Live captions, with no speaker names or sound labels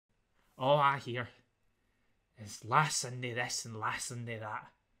all I hear is last Sunday this and last Sunday that.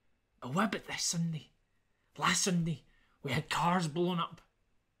 Oh, what about this Sunday? Last Sunday, we had cars blown up.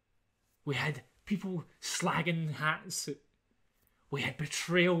 We had people slagging hats. We had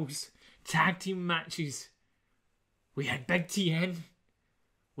betrayals, tag team matches. We had Big TN.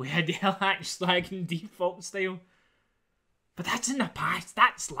 We had the LH slagging default style. But that's in the past.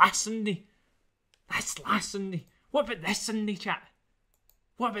 That's last Sunday. That's last Sunday. What about this Sunday, chat?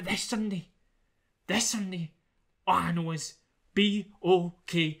 What about this Sunday? This Sunday, all I know is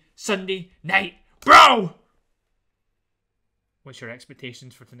BOK Sunday Night Brawl! What's your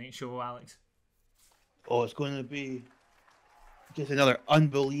expectations for tonight's show, Alex? Oh, it's going to be just another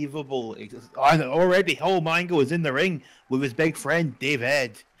unbelievable... Already, Whole Mango is in the ring with his big friend,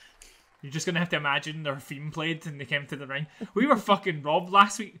 David. You're just going to have to imagine their theme played and they came to the ring. We were fucking robbed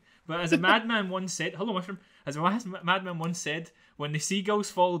last week, but as a madman once said... Hello, Mushroom. As a madman once said, when the seagulls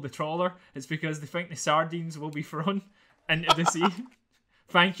follow the trawler, it's because they think the sardines will be thrown into the sea.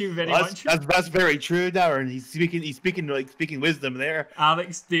 Thank you very much. That's very true, Darren. He's speaking wisdom there.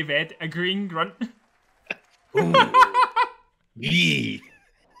 Alex, David, a green grunt. Yeah.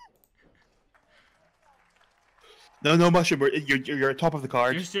 No, Mushroom. You're top of the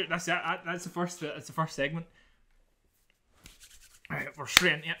card. That's it. That's the first segment. All right, we're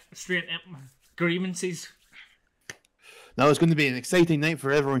straight into grievances. Now it's going to be an exciting night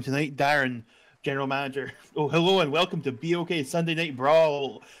for everyone tonight. Darren, General Manager. Oh, hello and welcome to BOK Sunday Night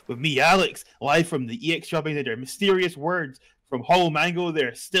Brawl with me, Alex, live from the EX Shopping Center. Mysterious words from Hollow Mango.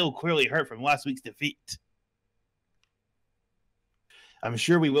 They're still clearly hurt from last week's defeat. I'm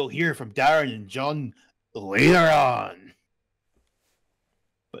sure we will hear from Darren and John later on.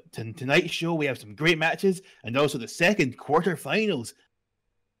 But tonight's show, we have some great matches and also the second quarterfinals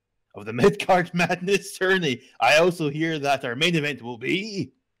of the Mid-Card Madness tourney. I also hear that our main event will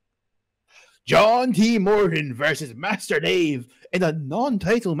be John T. Morgan versus Master Dave in a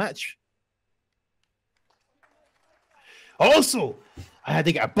non-title match. Also, I had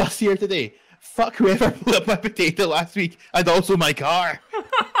to get a bus here today. Fuck whoever blew up my potato last week and also my car.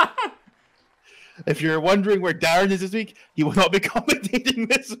 If you're wondering where Darren is this week, he will not be commentating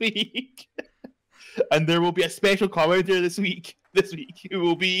this week. And there will be a special commentator this week. Who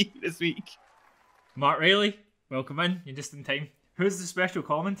will be this week? Mark Riley, welcome in. You're just in time. Who's the special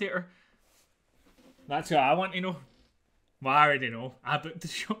commentator? That's who I want to know. Well, I already know. I booked the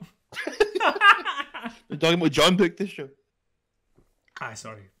show. You're talking about John booked this show.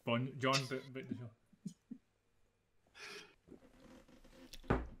 Sorry. John booked the show.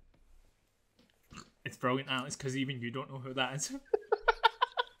 It's brilliant, Alex, because even you don't know who that is.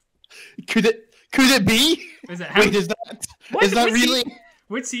 Could it be? Is it him? Wait, is that really?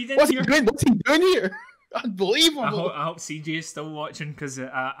 What's he doing What's here? What's he doing here? Unbelievable. I hope CJ is still watching because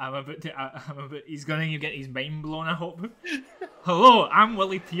he's gonna get his mind blown. I hope. Hello, I'm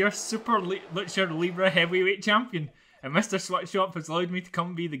Willie Pierce, Super Lucha Libre Heavyweight Champion, and Mr. Sweatshop has allowed me to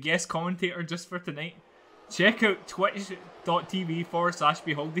come be the guest commentator just for tonight. Check out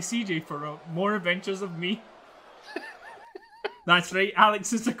twitch.tv/behold the CJ for more adventures of me. That's right,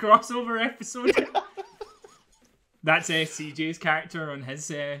 Alex, it's a crossover episode. That's CJ's character on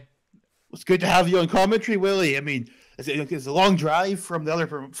his. It's good to have you on commentary, Willie. I mean, it's a long drive from the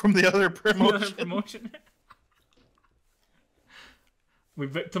other promotion. We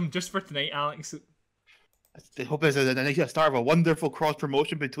booked him just for tonight, Alex. I hope it's a start of a wonderful cross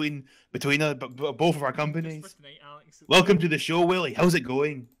promotion between both of our companies. Just for tonight, Alex. Welcome to the show, Willie. How's it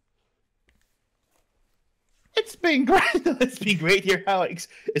going? It's been great. It's been great here, Alex.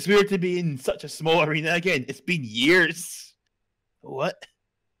 It's weird to be in such a small arena again. It's been years. What?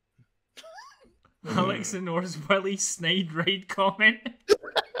 Alex ignores Willie's snide raid comment.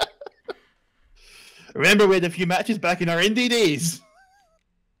 Remember we had a few matches back in our indie days?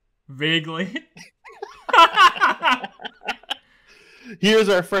 Vaguely. Here's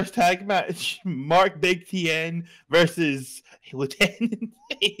our first tag match. Mark Big TN versus Lieutenant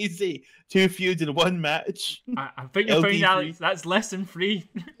Hazy. 2 feuds in 1 match. I think you're finding, Alex, that's less than 3.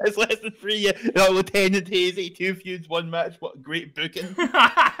 It's less than 3, yeah. No, Lieutenant Hazy, 2 feuds, 1 match. What great booking.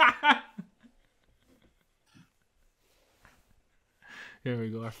 Here we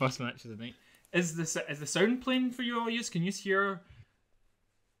go, our first match of the night. Is the sound playing for you all use? Can you hear?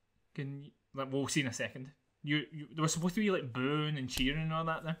 We'll see in a second. There was supposed to be like booing and cheering and all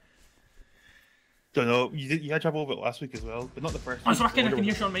that there. Don't know. You had trouble with it last week as well, but not the first. Oh, it's working. I can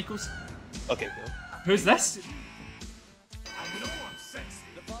hear Shawn Michaels. Okay, cool. Who's this?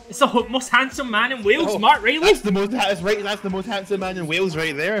 It's the most handsome man in Wales, Mark Riley. That's the most. That's right. That's the most handsome man in Wales,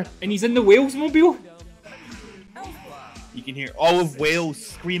 right there. And he's in the Wales mobile. You can hear all of Wales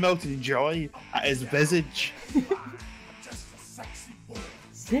scream out in joy at his visage.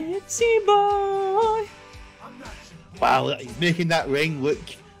 Sexy boy. Wow, he's making that ring look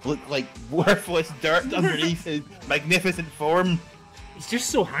like worthless dirt underneath his magnificent form. He's just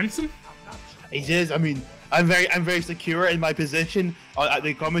so handsome. He is. I mean, I'm very secure in my position at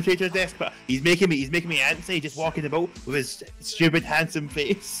the commentator's desk, but he's making me antsy just walking about with his stupid handsome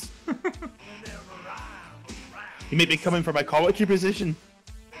face. He may be coming for my commentary position.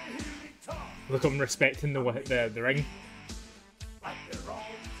 Look, I'm respecting the ring.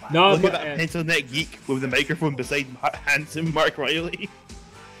 No, look at that pencil neck geek with the microphone beside handsome Mark Riley.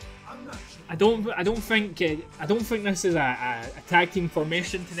 I don't think this is a tag team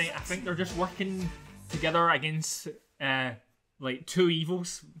formation tonight. I think they're just working together against like two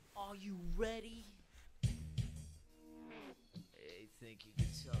evils. Are you ready? Hey, think you can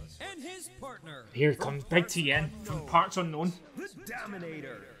tell us. And his partner. Here comes Big T in from parts unknown. The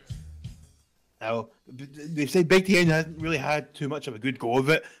Dominator. Now, they say Big T hasn't really had too much of a good go of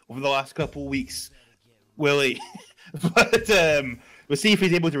it over the last couple of weeks, Willie. But we'll see if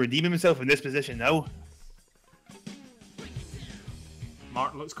he's able to redeem himself in this position now.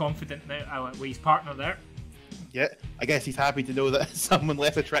 Mark looks confident now with his partner there. Yeah, I guess he's happy to know that someone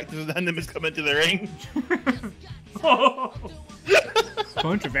less attractive than him has come into the ring.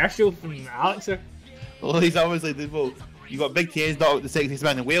 Controversial from Alex there. Well, he's obviously, well, you got Big T, not the sexiest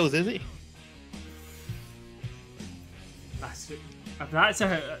man in Wales, is he?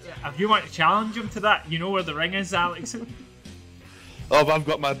 If you want to challenge him to that, you know where the ring is, Alex. Oh, but I've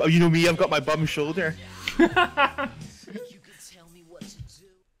got my, you know me, I've got my bum shoulder. You can tell me what to do.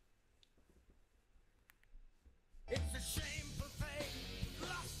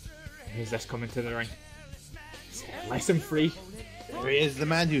 Who's this coming to the ring? Lesson 3. There he is, the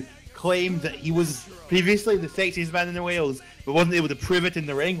man who claimed that he was previously the sexiest man in the Wales, but wasn't able to prove it in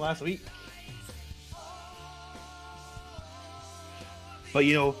the ring last week. But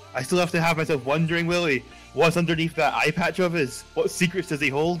you know, I still have to have myself wondering, Willie, what's underneath that eye patch of his? What secrets does he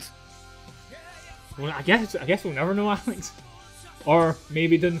hold? Well, I guess we'll never know, Alex. Or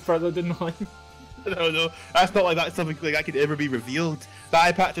maybe further down the line. No, that's not like that's something like that could ever be revealed. That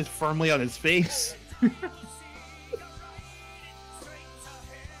eye patch is firmly on his face.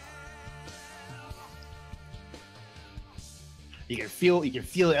 You can feel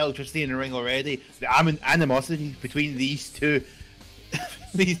the electricity in the ring already. The animosity between these two,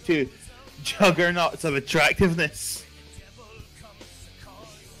 these two juggernauts of attractiveness.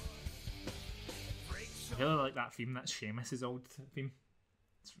 I really like that theme. That's Sheamus' old theme.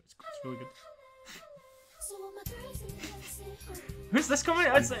 It's really good. Who's this coming?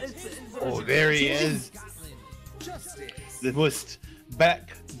 Oh, there he is. The most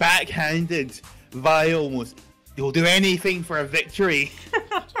backhanded, vile, most. He'll do anything for a victory.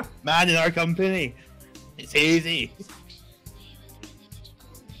 Man in our company. It's easy.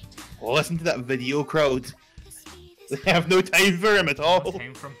 Oh, listen to that video crowd. They have no time for him at all. No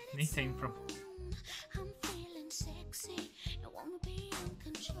time from.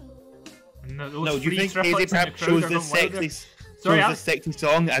 No, do you think Hazy perhaps chose this sexy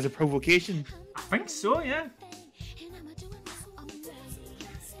song as a provocation? I think so, yeah.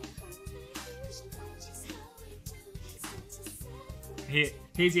 Hey,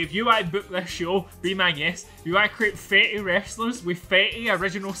 Hazy, if you want to book this show, be my guest. If you want to create fetty wrestlers with fetty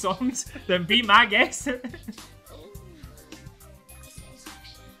original songs, then be my guest.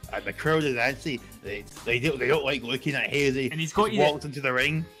 And the crowd is antsy. They don't like looking at Hazy. And he's got walked into the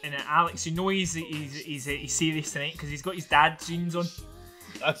ring. And Alex, you know he's serious tonight because he's got his dad's jeans on.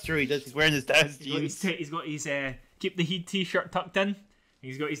 That's true. He does. He's wearing his dad's jeans. He's got his keep the heat t-shirt tucked in.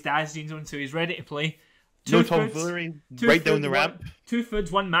 He's got his dad's jeans on, so he's ready to play. No tomfoolery. Right down the ramp. 2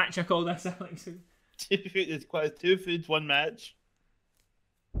 foods, 1 match. I call this, Alex. It's quite 2 foods, 1 match.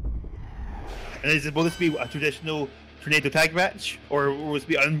 And will this be a traditional tornado tag match, or will this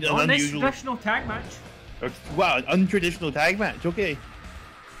be an unusual traditional tag match? Wow, an untraditional tag match. Okay.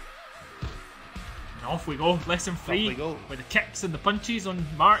 And off we go. Lesson 3 with the kicks and the punches on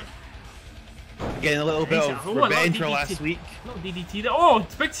Mark. Getting a little bit of revenge for last week. Little DDT there. Oh,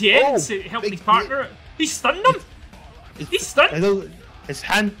 it's Big T helping his partner. He stunned him. He's stunned. I know his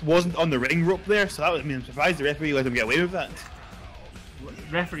hand wasn't on the ring rope there, so that was, I mean, I'm surprised the referee let him get away with that.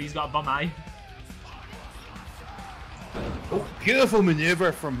 Referee's got a bum eye. Oh, beautiful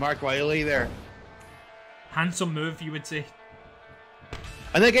maneuver from Mark Riley there. Handsome move, you would say.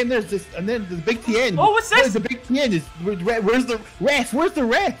 And again, there's this, and then the Big TN. Oh, what's this? What is the Big TN? Where's the ref? Where's the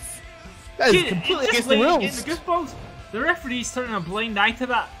ref? That is completely against the rules. The goofballs. The referee's turning a blind eye to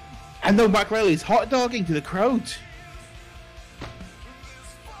that. And now Mark Riley's hot dogging to the crowd.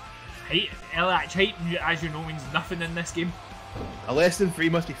 Height, LH height, as you know, means nothing in this game. A less than 3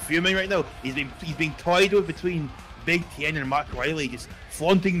 must be fuming right now. He's being toyed with between Big Tien and Mark Riley, just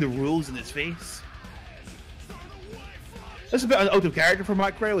flaunting the rules in his face. That's a bit out of character for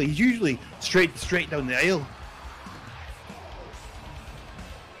Mark Riley. He's usually straight down the aisle.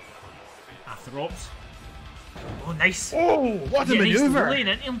 After ropes. Oh, nice. Oh, what a Yeah, he's maneuver! laying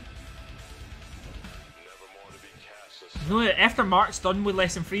into him. You know, after Mark's done with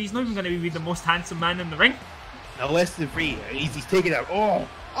less than 3, he's not even going to be the most handsome man in the ring. Now less than 3, he's taking out. Oh,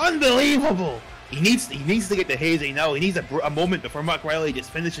 unbelievable! He needs to get to Hazy now. He needs a moment before Mark Riley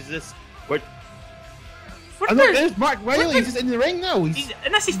just finishes this. But What look, there's Mark Riley just in the ring now. and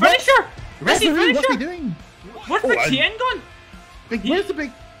that's his finisher! That's his Referee, what's he finisher! doing? Where's Big Tien gone? Where's the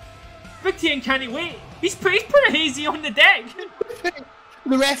big? Big Tien can't wait. He's put Hazy on the deck.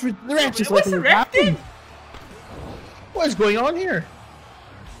 The ref just What's letting the it ref happen. doing? What is going on here?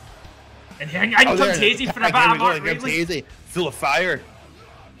 And here comes Hazy for a bit of Mark Riley. Hazy, full of fire.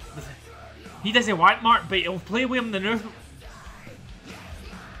 He doesn't want Mark, but he'll play with him the nerve.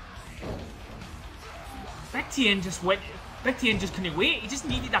 Big Tien just couldn't wait. He just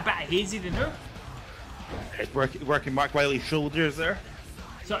needed a bit of Hazy to know. It's working Mark Riley's shoulders there.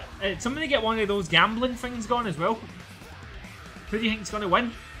 So, somebody get one of those gambling things going as well. Who do you think's going to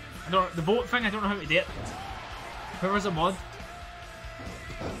win? I don't. The vote thing. I don't know how to do it. Whoever's a mod.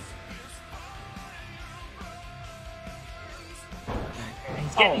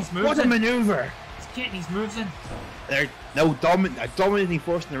 He's getting his moves What a in. maneuver! He's getting his moves in. They're now a dominating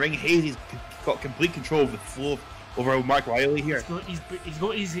force in the ring. Hazy's got complete control of the flow over Mark Riley here. He's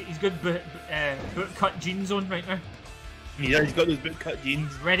got his good boot cut jeans on right now. Yeah, he's got those boot cut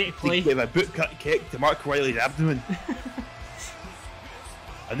jeans. He's ready to play. Give a boot cut kick to Mark Riley's abdomen.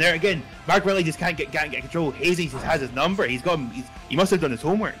 And there again, Mark Riley just can't get control. Hazy just has his number. He must have done his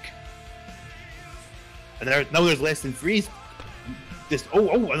homework. And now there's less than 3s. Just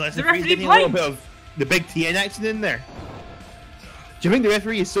and less than 3s getting a little bit of the Big Tien action in there. Do you think the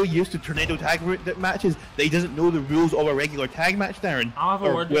referee is so used to tornado tag matches that he doesn't know the rules of a regular tag match, Darren? I'll have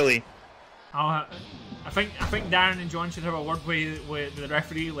a word. Willie? I think Darren and John should have a word with the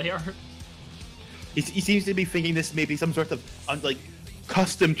referee later. He seems to be thinking this may be some sort of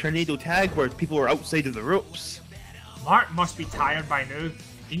custom tornado tag where people are outside of the ropes. Mark must be tired by now.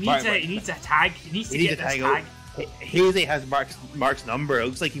 He needs a tag. He needs to get this tag. Hazy has Mark's number. It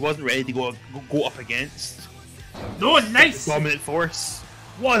looks like he wasn't ready to go up against. No, nice! Dominant force.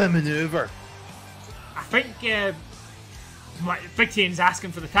 What a maneuver. I think Big Tien's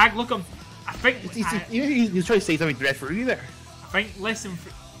asking for the tag. Look him. I think he's trying to say something to the referee there. I think listen.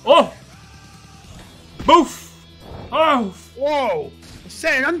 Oh! Boof! Oh! Whoa! It's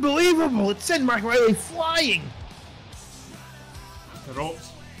sent unbelievable! It sent Mark Riley flying! The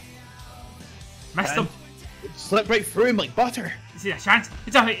ropes. Missed him. It slipped right through him like butter. Is he a chance?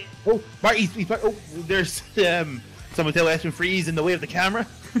 It's a... Oh, Mark, there's someone tell Ashton Freeze in the way of the camera.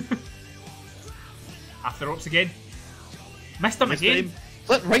 After ropes again. Missed him again.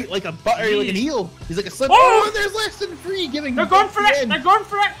 Slipped right like a butter, like an eel. He's like a slip. Oh! Oh, there's less than 3 giving. They're going for it! They're going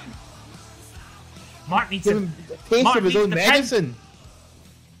for it! Mark needs Give him a taste of his own medicine.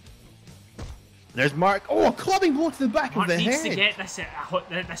 There's Mark. Oh, a clubbing blow to the back of the head. Mark needs to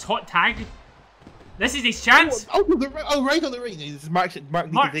get this hot tag. This is his chance. Right on the right.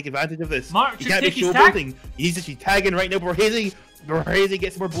 Mark needs to take advantage of this. Mark he should can't take be his showboating. He needs to be tagging right now before Hazy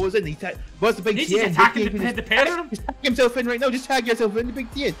gets more blows in. What's the Big He's Tien? attacking the pair of them. Just tag himself in right now. Just tag yourself in the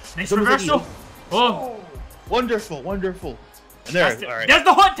Big Tien. Nice reversal. Oh, wonderful. And there, all right. There's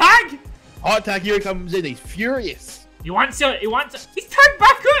the hot tag. Hot tag here comes in. He's furious. He wants it. He's tagged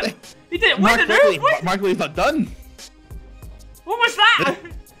back up. He didn't win the nerve. Mark Riley's not done. What was that?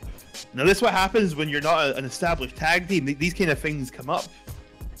 Now this is what happens when you're not an established tag team. These kind of things come up.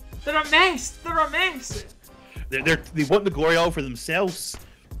 They're a mess. They want the glory all for themselves.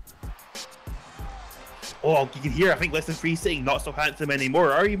 Oh, you can hear, I think, less than 3 saying not so handsome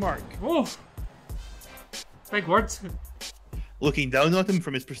anymore, are you, Mark? Oh, big words. Looking down on him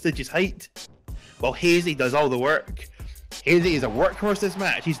from his prestigious height. While Hazy does all the work. Hazy is a workhorse this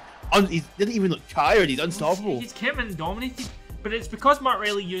match. He doesn't even look tired. He's unstoppable. He's came and dominated. But it's because Mark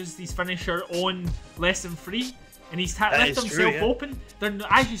Riley used his finisher on less than 3, and he's left himself open. They're,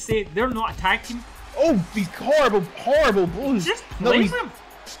 as you say, they're not a tag team. Oh, these horrible blows. Just play him.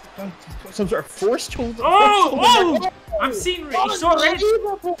 Some sort of force shoulder. Oh! I'm seeing. He's so red.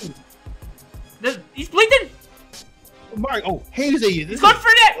 He's bleeding. Mark, Hazy. He's gone for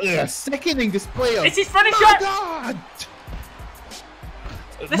it. A sickening display of. It's his finisher. Oh God!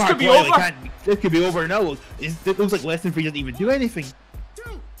 This Mark could be Riley over. This could be over now. It looks like less than 3 doesn't even do anything.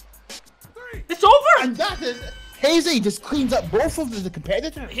 It's over! And that is... Hazy just cleans up both of the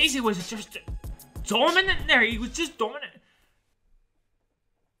competitors. Hazy was just dominant there. He was just dominant.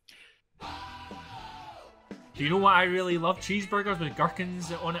 Do you know what I really love? Cheeseburgers with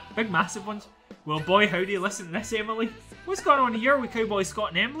gherkins on it. Big massive ones. Well, boy, howdy, listen to this, Emily. What's going on here with Cowboy Scott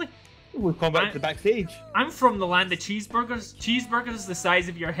and Emily? We've come back to the backstage. I'm from the land of cheeseburgers. Cheeseburgers the size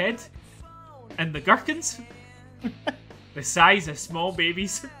of your head. And the gherkins, the size of small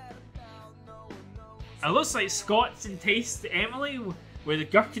babies. It looks like Scott's enticed Emily with the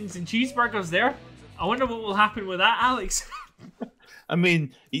gherkins and cheeseburgers there. I wonder what will happen with that, Alex. I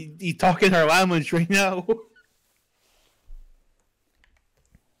mean, he's talking her language right now.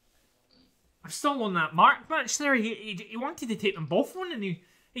 I'm still on that Mark match there. He wanted to take them both on, and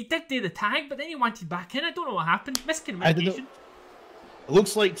he did do the tag, but then he wanted back in. I don't know what happened. Miscommunication. It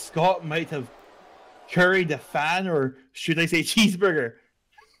looks like Scott might have curried a fan, or should I say cheeseburger.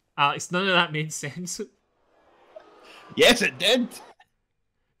 Alex, none of that made sense. Yes, it did.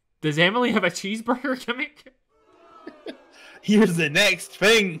 Does Emily have a cheeseburger gimmick? Here's the next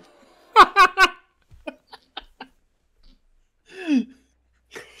thing.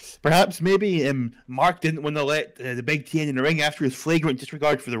 Perhaps maybe Mark didn't want to let the Big T in the ring after his flagrant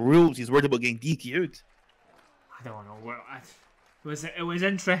disregard for the rules. He's worried about getting DQ'd. I don't know. Well, it was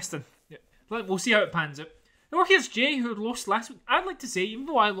interesting. We'll see how it pans out. Now here's Jay, who lost last week. I'd like to say, even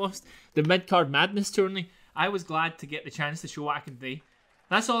though I lost the mid-card madness tourney, I was glad to get the chance to show what I can do.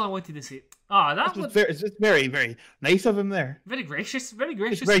 That's all I wanted to say. That was it's very, very nice of him there. Very gracious, very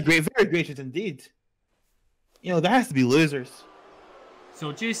gracious. It's very great, very gracious indeed. You know, there has to be losers.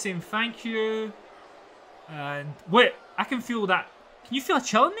 So Jay's saying thank you. And wait, I can feel that. Can you feel a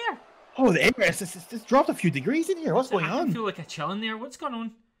chill in there? Oh, the Emirates, it's dropped a few degrees in here. What's going on? I can feel like a chill in there. What's going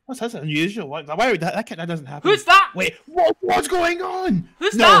on? That's unusual. Why would that doesn't happen? Who's that? Wait, what's going on?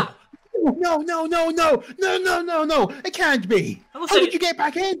 Who's that? No! It can't be. How did you get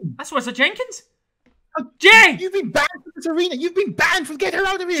back in? That's Wizard Jenkins. Jay! You've been banned from this arena. You've been banned from. Get her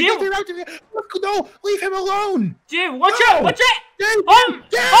out of here. Get her out of here. No, leave him alone. Jay, watch out! Watch it! Jay,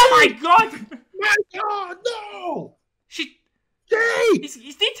 oh my god! My god, no! Jay!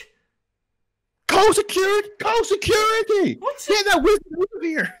 He's dead. Call security! What's Get that wizard out of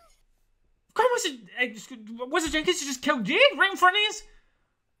here! God, Wizard Jenkins just killed Jay right in front of us?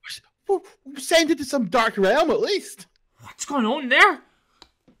 Well, send it to some dark realm at least. What's going on there?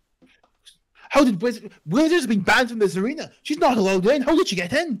 How did Wizard's been banned from this arena? She's not allowed in. How did she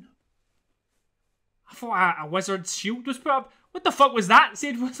get in? I thought a wizard's shield was put up. What the fuck was that?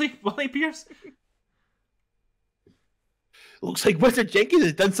 Said Willie Pierce. Looks like Wizard Jenkins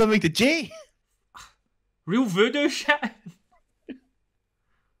has done something to Jay. Real voodoo shit.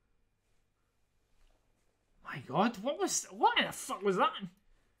 My god, what the fuck was that?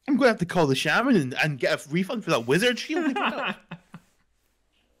 I'm going to have to call the shaman and get a refund for that wizard shield.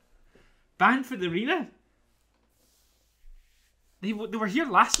 Banned for the arena? They were here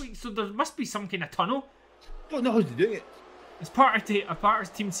last week, so there must be some kind of tunnel. Don't know how to do it. As part of Team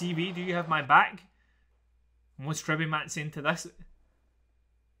CB, do you have my back? And what's Tribby Matt saying to this?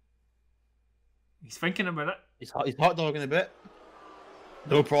 He's thinking about it. He's hot dogging a bit.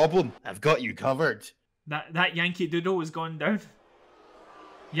 No problem. I've got you covered. That Yankee Doodle has gone down.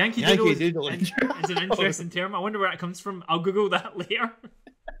 Yankee Doodle is an interesting term. I wonder where it comes from. I'll Google that later.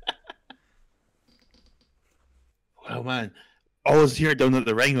 Well, man, always here down at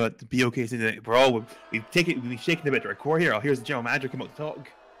the ring at the BOKW Brawl. We've shaken a bit to record here. Here's the general manager come up to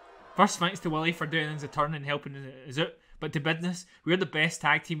talk. First, thanks to Willie for doing us a turn and helping us out. But to business, we're the best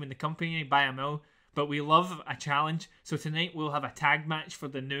tag team in the company by a mile. But we love a challenge. So tonight we'll have a tag match for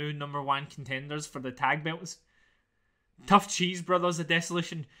the new #1 contenders for the tag belts. Tough Cheese Brothers of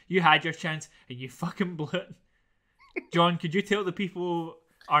Desolation. You had your chance and you fucking blew it. John, could you tell the people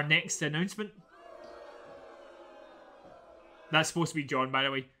our next announcement? That's supposed to be John, by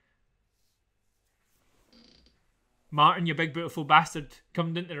the way. Martin, you big beautiful bastard,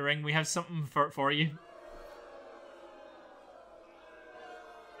 come into the ring. We have something for you.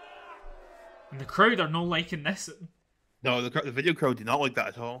 And the crowd are not liking this. No, the video crowd did not like that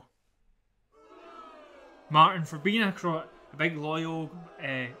at all. Martin, for being a big loyal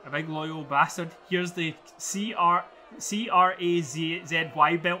bastard, here's the CRAZY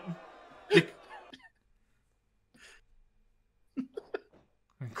belt.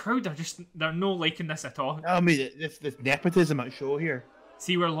 The crowd they're no liking this at all. I mean, this nepotism at show here.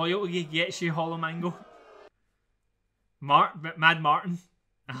 See where loyalty gets you, Hollow Mango. Mad Martin.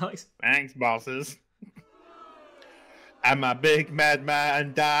 Alex. Thanks, bosses. I'm a big mad man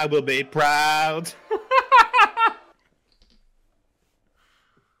and I will be proud.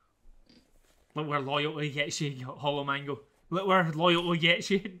 Look where loyalty gets you, Hollow Mango. Look where loyalty gets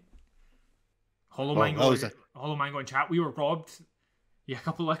you. Hollow Mango. Hollow Mango in chat. We were robbed. Yeah, a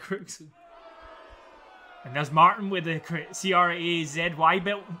couple of crooks. And there's Martin with the CRAZY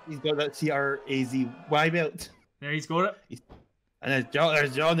belt. He's got that CRAZY belt. There he's got it. And there's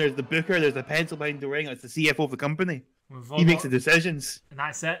John, there's the booker, there's the pencil behind the ring, that's the CFO of the company. He makes the decisions. And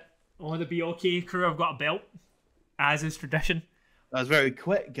that's it. All the BOK crew have got a belt, as is tradition. That's very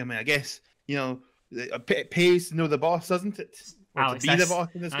quick. I mean, I guess, you know, it pays to know the boss, doesn't it? Or Alex, to be the boss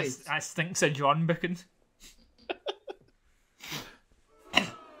in this case. That stinks of John booking.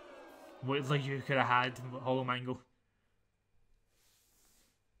 What like you could have had Hollow Mango.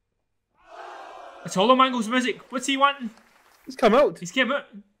 It's Hollow Mango's music. What's he wanting? He's come out. He's came out.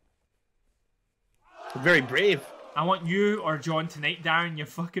 Very brave. I want you or John tonight, Darren, you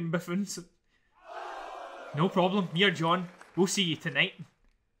fucking buffoons. No problem. Me or John, we'll see you tonight.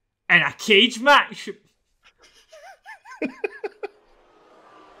 In a cage match.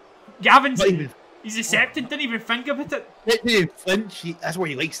 Gavin's... He's accepted, didn't even think about it. Didn't even flinch. That's where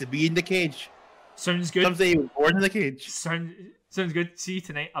he likes to be, in the cage. Sounds good. Some say he was born in the cage. Sounds good. See you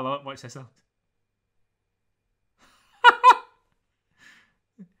tonight. I love it. Watch this out.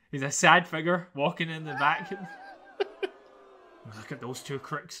 He's a sad figure walking in the back. Look at those two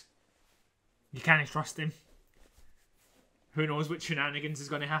crooks. You can't trust him. Who knows what shenanigans is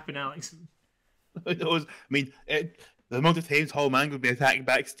going to happen, Alex? Who knows? I mean, the amount of times Hollow Man would be attacked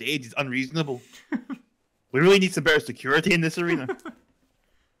backstage is unreasonable. We really need some better security in this arena.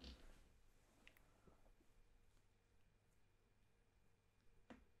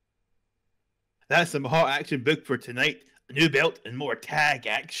 That's some hot action booked for tonight. A new belt and more tag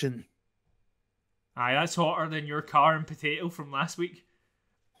action. Aye, that's hotter than your car and potato from last week.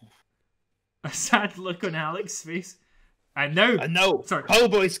 A sad look on Alex's face. And now, sorry.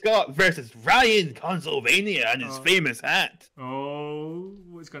 Cowboy Scott versus Ryan Pennsylvania and his famous hat. Oh,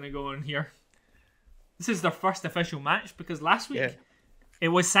 what's going to go on here? This is their first official match because last week it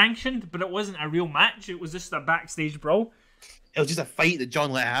was sanctioned, but it wasn't a real match. It was just a backstage brawl. It was just a fight that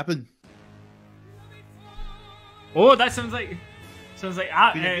John let happen. Oh, that sounds like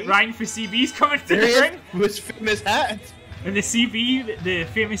Ryan for CB's coming to the ring with his famous hat and the CB, the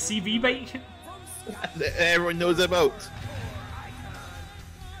famous CB bike that everyone knows about.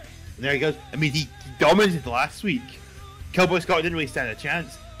 And there he goes. I mean, he dominated last week. Cowboy Scott didn't really stand a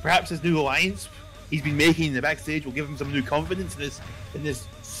chance. Perhaps his new alliance he's been making in the backstage will give him some new confidence in this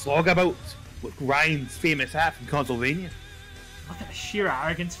slog about with Ryan's famous hat from Pennsylvania. Look at the sheer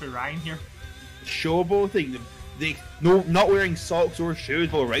arrogance for Ryan here. Showboating. Not wearing socks or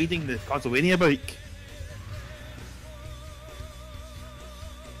shoes while riding the Pennsylvania bike.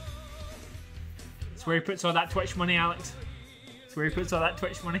 That's where he puts all that Twitch money, Alex. That's where he puts all that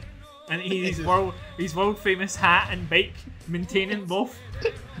Twitch money. And his world famous hat and bike, maintaining both.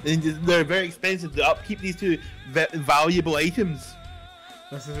 And they're very expensive to upkeep, these two valuable items.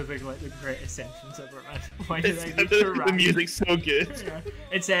 This is the greatest sentence ever, man. Why did I need to rhyme? The music's so good. Yeah.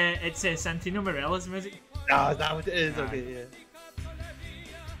 It's Santino Marella's music. Ah, is that what it is? Okay, yeah.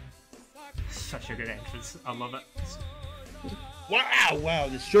 Such a good entrance. I love it. Wow,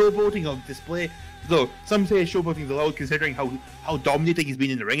 the showboating on display. Though some say showboating is allowed considering how dominating he's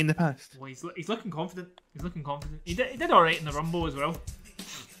been in the ring in the past. Well, he's looking confident. He did alright in the Rumble as well.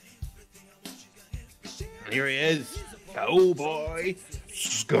 And here he is, Cowboy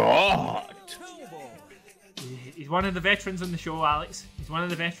Scott. He's one of the veterans on the show, Alex. He's one of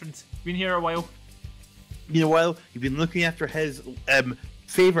the veterans. Been here a while. You've been looking after his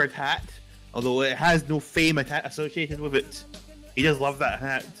favoured hat, although it has no fame associated with it. He does love that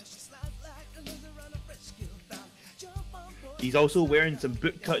hat. He's also wearing some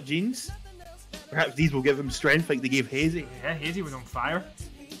bootcut jeans. Perhaps these will give him strength like they gave Hazy. Yeah, Hazy was on fire.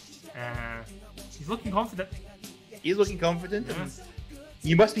 He's looking confident. He's looking confident. Yeah.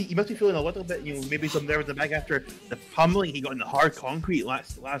 You must be feeling a little bit, maybe some nerves in the back after the pummeling he got in the hard concrete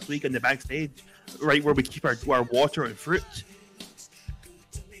last week in the backstage, right where we keep our water and fruit.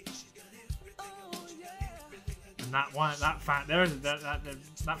 And that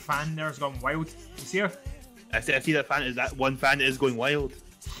fan there's gone wild. You see her? I see that fan. Is that one fan that is going wild?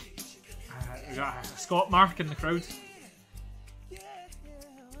 We got a Scott mark in the crowd.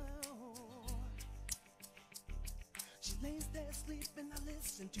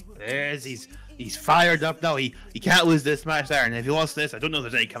 He's fired up now. He can't lose this match there, and if he lost this, I don't know if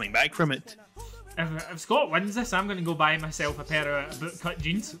there's any coming back from it. If Scott wins this, I'm going to go buy myself a pair of bootcut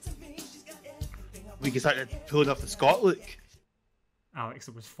jeans. We can start pulling off the Scott look. Alex,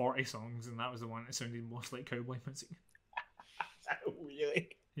 there was 40 songs, and that was the one that sounded most like cowboy music. Really?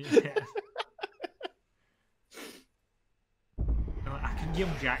 Yeah.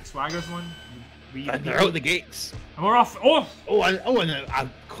 medium, Jack Swagger's one. And they're out the gates. And we're off. Oh! And a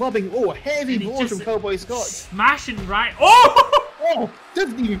clubbing. Oh, a heavy And he blow just from Cowboy Scott. Smashing right. Oh! Oh,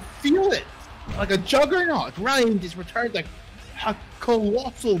 doesn't even feel it. Like a juggernaut. Ryan just returned like a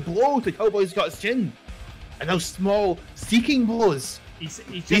colossal blow to Cowboy Scott's chin. And now small seeking blows.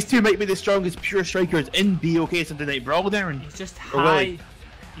 These two might be the strongest pure strikers in BOK Sunday Night Brawl, Darren. He's just high.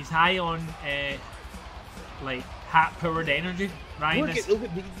 He's high on like hat powered energy. Ryan look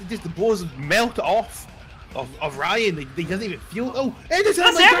at just the blows melt off of Ryan. He doesn't even feel. Oh, and it's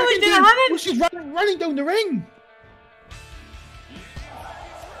Emily doing a running. Oh, she's running down the ring.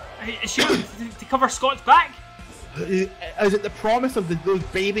 Is she to cover Scott's back? Is it the promise of those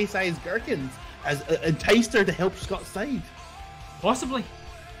baby-sized gherkins has enticed her to help Scott's side? Possibly.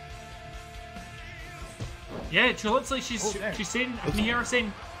 Yeah, it looks like she's saying. I can hear her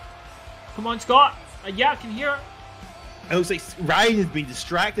saying, "Come on, Scott." Yeah, I can hear her. It looks like Ryan has been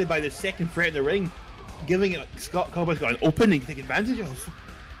distracted by the second threat in the ring, giving it Cowboy's got an opening to take advantage of.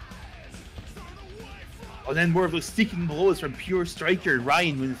 And then more of those sneaking blows from pure striker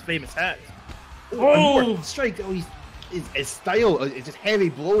Ryan with his famous hat. Oh! Strike! Oh, his style is just heavy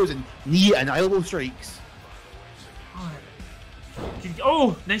blows and knee and elbow strikes.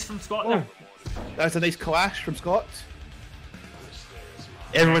 Oh, nice from Scott there. That's a nice clash from Scott.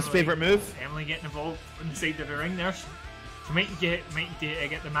 Everyone's favourite move. Emily getting involved inside of the ring there. She might get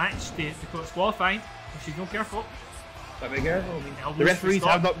the match to qualifying if she's not careful. But be careful. I mean, the referees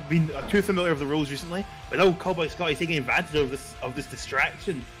have not been too familiar with the rules recently, but now Cowboy Scott is taking advantage of this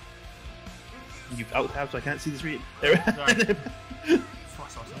distraction. You've out tab, so I can't see the screen. There. It's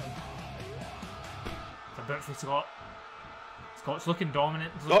a bit for Scott. Scott's looking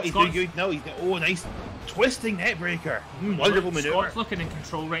dominant. He's doing good now. He's got nice twisting net breaker. Wonderful maneuver. Scott's looking in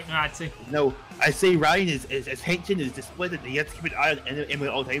control right now, I'd say. No, I say Ryan is tension is displayed. He has to keep an eye on Emily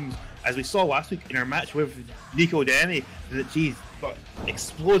at all times, as we saw last week in our match with Nico Demi. That she's got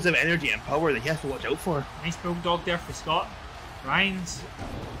explosive energy and power that he has to watch out for. Nice bulldog there for Scott. Ryan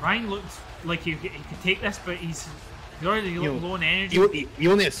looks like he could take this, but he's already low on energy. He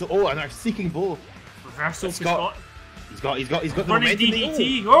only has and our seeking blow. Reversal for Scott. He's got the running momentum.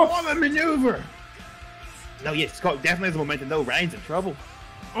 DDT. What a maneuver! No, yes, Scott definitely has the momentum. No, Ryan's in trouble.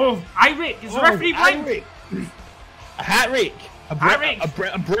 Oh, eye rake! Is the referee blind? A hat rake. A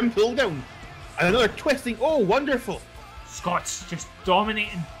brim pull down. And another twisting. Oh, wonderful! Scott's just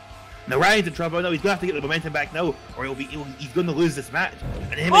dominating. Now Ryan's in trouble. No, he's gonna have to get the momentum back now, or he's gonna lose this match.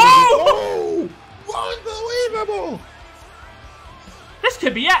 And him unbelievable! This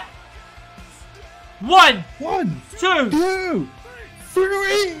could be it. One, 2, 3.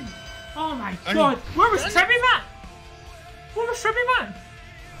 Oh my god! Where was Trippy Man? Where was Trippy Man?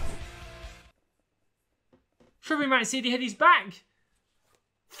 Trippy Man said he had his back.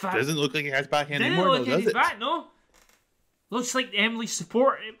 Doesn't look like he has back anymore. Doesn't look like he had his it? back, no. Looks like Emily's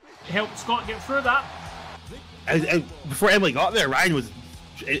support helped Scott get through that. Before Emily got there, Ryan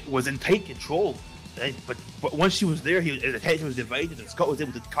was in tight control. But once she was there, his attention was divided, and Scott was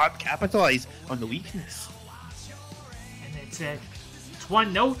able to capitalise on the weakness. And it's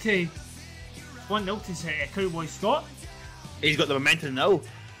 1-0 to Cowboy Scott. He's got the momentum now.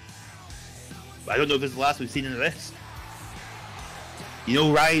 But I don't know if this is the last we've seen of this. You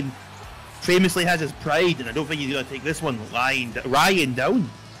know, Ryan famously has his pride, and I don't think he's going to take this one Ryan down.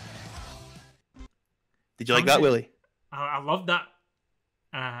 Did you like that, Willie? I loved that.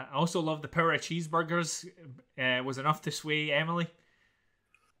 I also love the power of cheeseburgers. Was enough to sway Emily.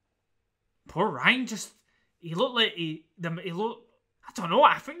 Poor Ryan, he looked like he looked. I don't know.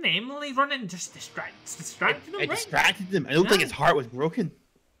 I think the Emily running just distracted him. It distracted him. I don't think his heart was broken.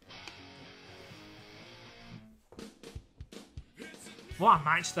 What a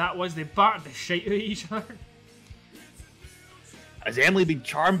match that was. They battered the shit out of each other. Has Emily been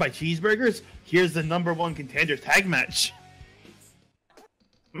charmed by cheeseburgers? Here's the #1 contender tag match.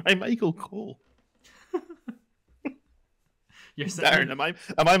 My Michael Cole. You're sitting Darren, am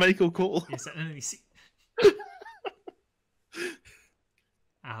I Michael Cole? You're sitting in the seat.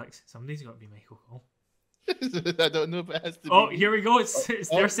 Alex, somebody's got to be Michael Cole. I don't know if it has to be. Oh, here we go. It's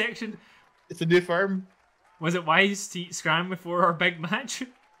their section. It's a new firm. Was it wise to eat scram before our big match?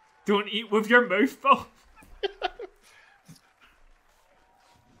 Don't eat with your mouth full.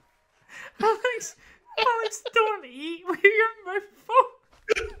 Alex, don't eat with your mouth full.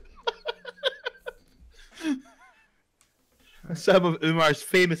 Some of Umar's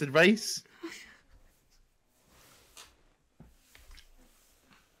famous advice.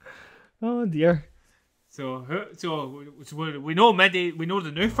 Oh dear. So we know we know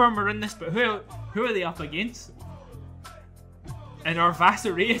the new firm are in this, but who are they up against? in our vast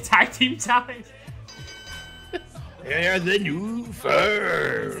array of tag team talent. They're the new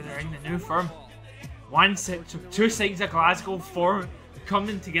firm. They're in the new firm. Two sides of Glasgow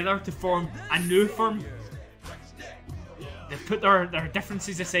coming together to form a new firm. They put their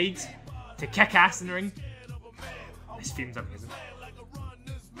differences aside to kick ass in the ring. This theme's amazing.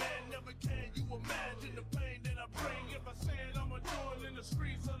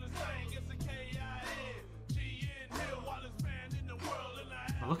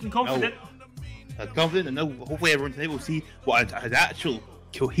 We're looking confident. Confident, and now hopefully everyone tonight will see what an actual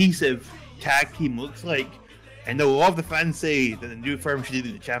cohesive tag team looks like. And a lot of the fans say that the new firm should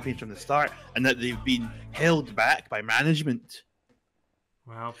be the champions from the start, and that they've been held back by management,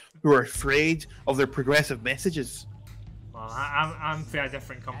 Well, who are afraid of their progressive messages. well, I'm for a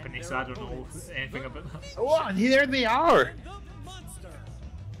different company, so I don't know anything about that. Oh, and here they are.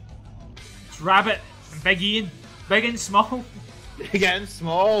 It's Rabbit and Big Ian, big and small. Big and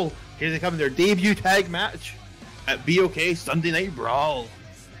small. Here they come in their debut tag match at BOK Sunday Night Brawl.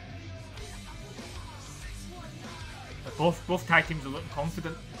 Both tag teams are looking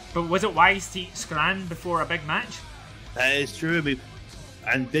confident. But was it wise to eat Scran before a big match? That is true. I mean,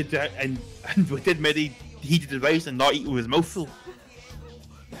 and did Midi heated advice and not eat with his mouth full.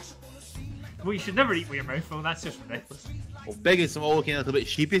 Well, you should never eat with your mouth full. That's just ridiculous. Well, Big and Small looking a little bit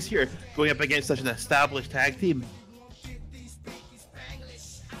sheepish here, going up against such an established tag team.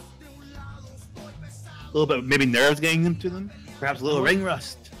 A little bit, maybe nerves getting them to them. Perhaps a little ring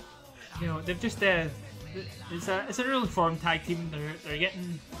rust. You know, they've just it's a really formed tag team. They're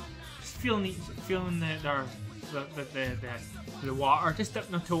getting just feeling the water, just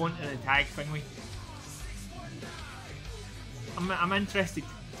dipping their toe into the tag thingy. I'm interested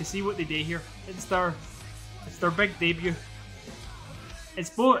to see what they do here. It's their big debut. It's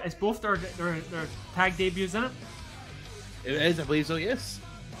both their tag debuts, isn't it? It is, I believe so. Yes.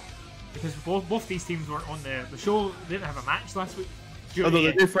 Because both these teams weren't on the show. They didn't have a match last week. Although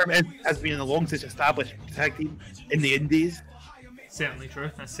the new firm has been a long since established tag team in the Indies. Certainly true.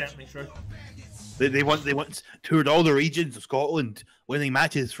 That's certainly true. They once toured all the regions of Scotland, winning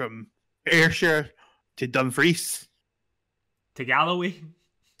matches from Ayrshire to Dumfries To Galloway.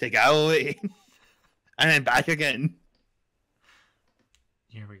 to Galloway, and then back again.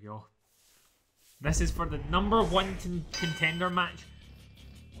 Here we go. This is for the number 1 contender match.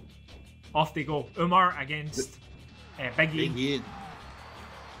 Off they go. Umar against Big Ian. Big Ian.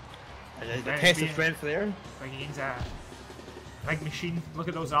 And the test of strength there. Big Ian's a big machine. Look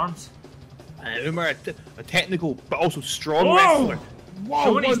at those arms. And Umar, a technical but also strong Whoa! wrestler. Wow,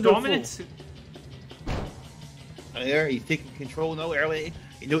 Showing his wonderful. dominance. And there, he's taking control now early.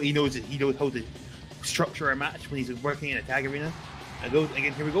 He knows how to structure a match when he's working in a tag arena. And goes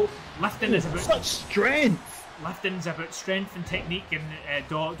again. Here we go. Lifting is about Such strength. Lifting's about strength and technique, and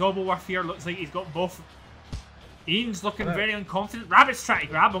Doubleworth here looks like he's got both. Ian's looking very unconfident. Rabbit's trying to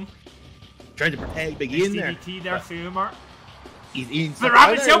grab him. Trying to protect Big Ian there. DDT there for Umar. He's Ian's The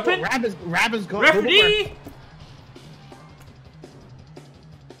Rabbit's there. helping. Rabbit's got Referee!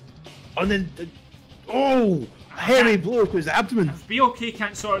 And then, a heavy blow to his abdomen. If BOK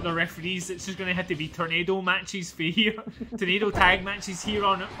can't sort out the referees, it's just going to have to be tornado matches for here. Tornado tag matches here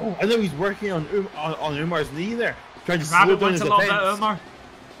on it. Oh, I know he's working on Umar's knee there, trying to slow Rabbit down wants his a little bit defense. of Umar.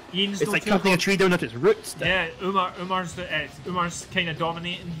 Ian's It's still like too cutting a close. tree down at its roots. Yeah, Umar's kind of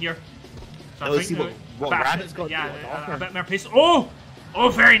dominating here. So Now let's see what a bit- Rabbit's got to Yeah, offer. a bit more pace. Oh,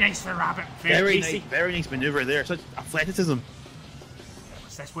 very nice for Rabbit. Very pacey. Very nice maneuver there. Such athleticism.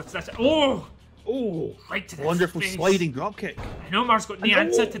 What's this? Oh, Oh, right to the wonderful face. sliding dropkick. And Umar's got no And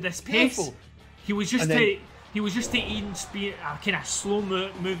answer oh, to this pace. beautiful. He was just And then- to Ian's speed, kind of slow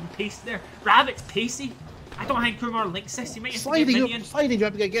moving pace there. Rabbit's pacey. I don't think Umar likes this. He might have to get minion. Sliding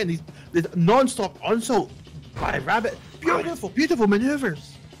dropkick again. These non-stop onslaught by Rabbit. Beautiful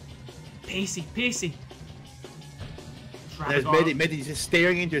maneuvers. Pacey. There's Medi just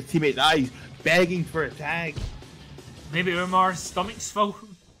staring into his teammate's eyes, begging for a tag. Maybe Umar's stomach's full.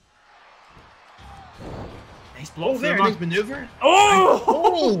 Nice block Oh, for there, Umar. nice maneuver. Oh!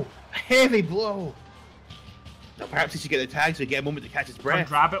 Oh, a heavy blow. Now perhaps he should get the tag so he get a moment to catch his And breath.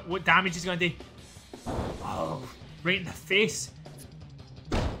 Rabbit, what damage is he going to do? Oh, right in the face.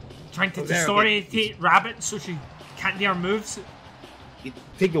 Trying to Oh, there, disorientate Rabbit so she can't do her moves. You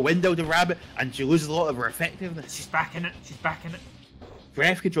take the wind out of Rabbit and she loses a lot of her effectiveness. She's back in it.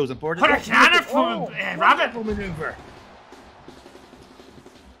 Breath control is important. Put a cannon from Rabbit. Wonderful maneuver.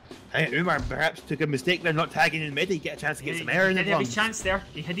 Hey, Umar perhaps took a mistake there not tagging in Midi, get a chance to get some air in He the had his lungs. chance there.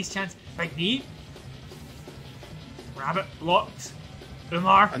 He had his chance. Big knee. Rabbit blocked.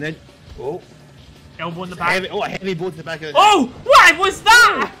 Umar And then, elbow in the back. a heavy blow to the back of the Oh! What? What was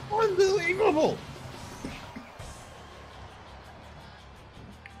that? Unbelievable!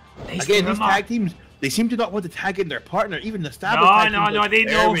 Nice Again, these Umar. tag teams, they seem to not want to tag in their partner, even the established tag teams. No, they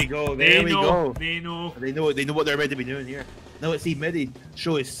know. There we go, there we go. They know. They know what they're meant to be doing here. Now let's see Midi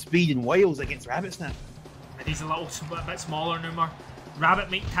show his speed and wiles against Rabbit Snap. And he's a bit smaller now, Umar. Rabbit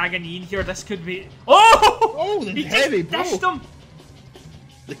might tag in Ian here. This could be. Oh! Oh, the He heavy just blow. dished him.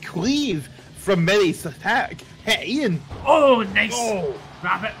 The cleave from Midi's attack hit Ian. Oh, nice. Oh,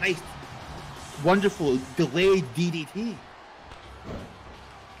 Rabbit. nice. Wonderful delayed DDT.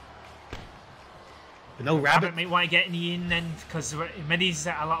 But no Rabbit Rabbit. might want to get in Ian then because Midi's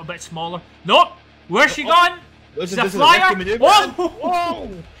a little bit smaller. Nope. Where's she gone? This She's is a a flyer. risky maneuver. Whoa!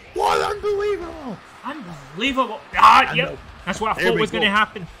 Whoa! What unbelievable! Unbelievable. Ah, I yep. know. That's what I There thought we was going to go.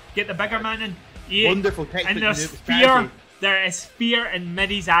 happen. Get the bigger man in. Yeah. Wonderful technique. And there's maneuver fear. strategy. There is fear in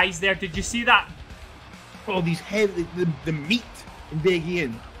Midi's eyes there. Did you see that? Oh, these heavy, the meat in Big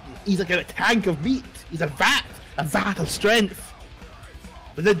Ian. He's like a tank of meat. He's a vat of strength.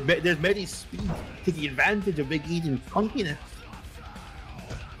 But then there's Midi's speed taking advantage of Big Ian's clunkiness.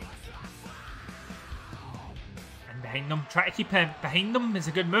 And behind them, try to keep him behind them is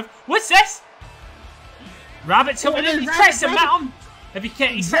a good move. What's this? Rabbit's coming in. He tries to met him. If he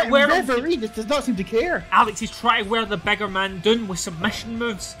can't, he's trying to wear him. Referee does not seem to care. Alex, he's trying to wear the bigger man down with submission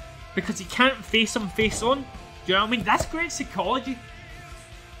moves because he can't face him face on. Do you know what I mean? That's great psychology.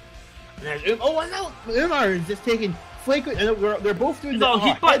 And there's no, Umar is just taking flagrant, and they're both doing No, the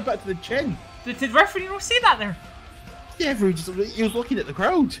headbutt. headbutt to the chin. Did the referee not say that there? The referee he was looking at the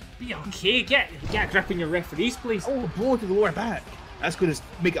crowd. Be okay, get a grip on your referees, please. Oh, a blow to the lower back. That's going to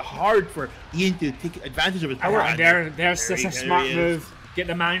make it hard for Ian to take advantage of his power. And there's There a he smart is. move. Get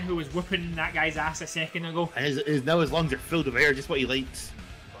the man who was whooping that guy's ass a second ago. And now his lungs are filled with air, just what he likes.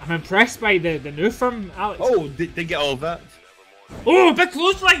 I'm impressed by the new firm, Alex. Oh, didn't get all of that. Oh, big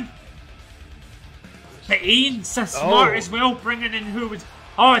clothesline! But Ian's so smart Oh. as well, bringing in who was.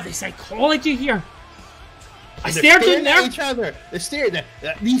 Oh, the psychology here. I And stared they're in staring there. at each other. They're staring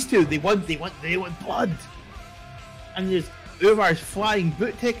at these two. They want blood. And there's Umar's flying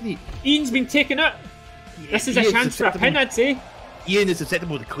boot technique. Ian's been taken out. This is a Ian's chance for a pin, susceptible- I'd say. Ian is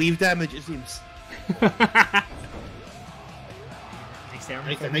susceptible to cleave damage, it seems.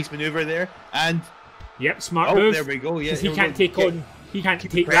 Nice maneuver there. And Yep, smart oh, move. there we go. Yeah, Because he here we can't go. take Get- on. He can't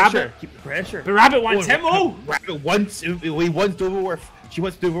Keep take the pressure. Rabbit. Keep the pressure. But Rabbit wants him. Oh, Rabbit wants Doverworth. She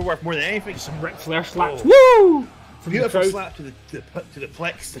wants Doverworth more than anything. some Ric Flair slaps. Oh. Woo! From Beautiful the crowd. slap to the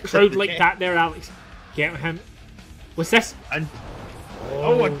plex. The crowd like that there, Alex. Get him. What's this? And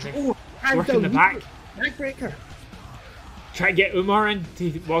Working the back. Backbreaker. Try to get Umar in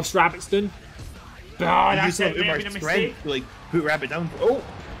whilst Rabbit's doing. Oh, that's it. May have been a mistake. Strength to like put Rabbit down. Oh,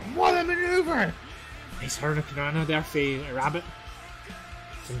 what a maneuver! Nice hurricanrana there for Rabbit.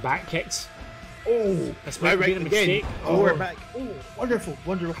 Some back kicks. Oh, This might have been a mistake. Lower Oh. back. Oh, wonderful.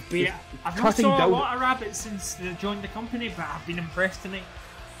 But yeah, I've not Cutting saw a down. lot of Rabbits since they joined the company, but I've been impressed tonight.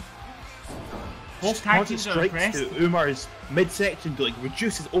 Both tag Constant teams are strikes impressed. to Umar's midsection to like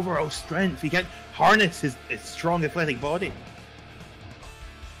reduce his overall strength. He can't harness his strong athletic body.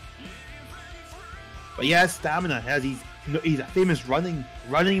 But he has stamina. He's a famous running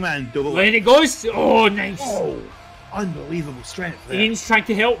man. Double. When it goes, oh nice. Oh, unbelievable strength there. Ian's trying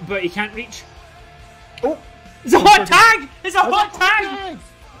to help, but he can't reach. Oh, It's a hot tag! It's a hot tag!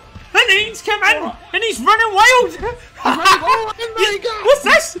 And Ian's come in, and he's running wild! Oh my God. What's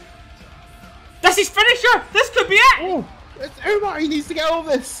this? This is finisher! This could be it! Oh, it's Umar. He needs to get all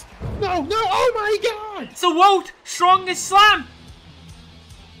this. No, oh my God. It's the world's strongest slam!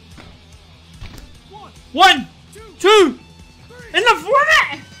 1, 2, and they've won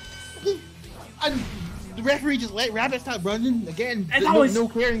it! And the referee just let Rabbit start running again. And that was- no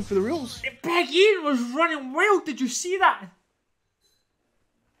clearing for the rules. Big Ian was running wild, did you see that?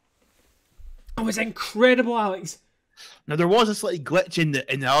 It was incredible, Alex. Now there was a slight glitch in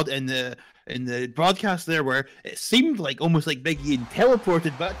the broadcast there where it seemed like almost like Big Ian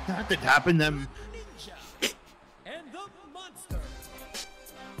teleported, but that didn't happen.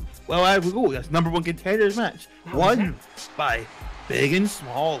 Well, there we go. That's #1 contenders match, That was won by Big and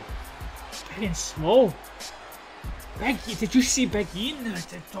Small. Big and small. Did you see Big Ian?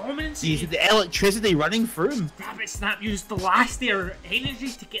 The dominance. You see the electricity running through him. Rabbit Snap used the last of their energy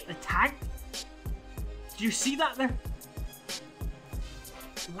to get the tag. Do you see that there?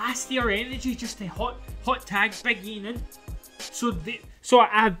 Last of their energy just to hot tag Big Ian in. So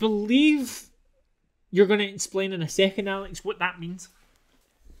I believe you're going to explain in a second, Alex, what that means.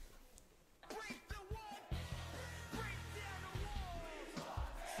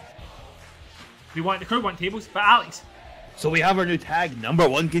 The crowd want tables, but Alex, So we have our new tag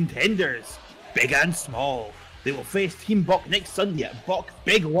 #1 contenders, big and small. They will face Team Bok next Sunday at Bok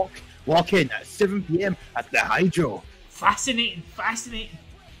Big Walk-In at 7 PM at the Hydro. Fascinating, fascinating.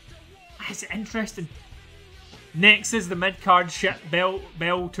 That's interesting. Next is the mid-card shit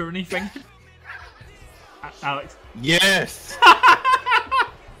bell tourney thing. Alex. Yes!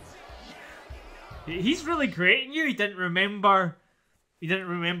 He's really great. He didn't remember. He didn't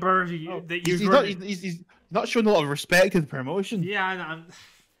remember that you he's not showing a lot of respect to the promotion. Yeah,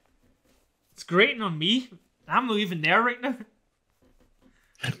 it's grating on me. I'm not even there right now.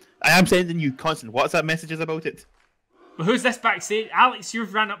 I am sending you constant WhatsApp messages about it. But who's this backstage? Alex,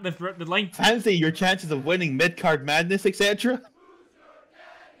 you've ran up the line. Fancy your chances of winning mid-card madness, etc.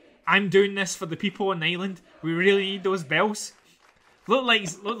 I'm doing this for the people on the island. We really need those bells. Look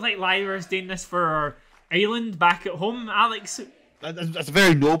like Lyra's doing this for our island back at home, Alex. That's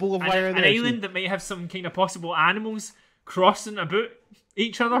very noble of Lyra. An island that might have some kind of possible animals crossing about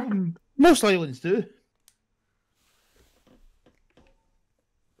each other. Most islands do.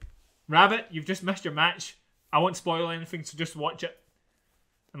 Rabbit, you've just missed your match. I won't spoil anything, so just watch it.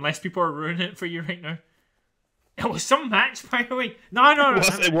 Unless people are ruining it for you right now. It was some match, by the way. No.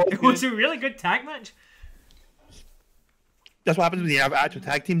 It was a really good tag match. That's what happens when you have actual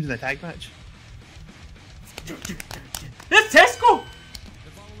tag teams in a tag match. It's Tesco!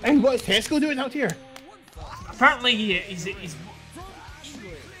 Hey, what is Tesco doing out here? Apparently he's Did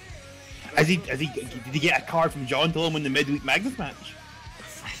he get a card from John to him in the midweek Magnus match?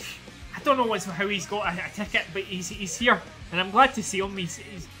 I don't know how he's got a ticket, but he's here, and I'm glad to see him. He's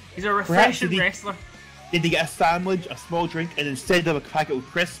a refreshing wrestler. Did he get a sandwich, a small drink, and instead of a packet of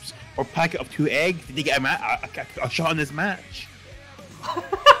crisps or packet of 2 eggs, did he get a shot in his match?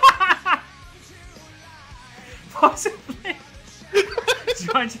 Possibly.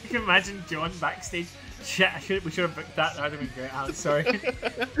 John, you can imagine John backstage. Shit, we should have booked that. That would have been great. Alex, sorry. I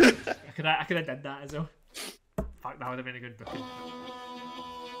could have did that as well. Fuck, that would have been a good booking.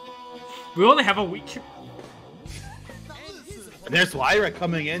 We only have a week. And there's Lyra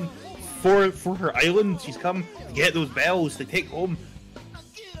coming in for her island. She's come to get those bells to take home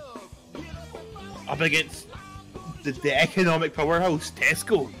up against the economic powerhouse,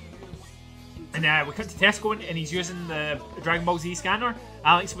 Tesco. And we cut to Tesco and he's using the Dragon Ball Z scanner.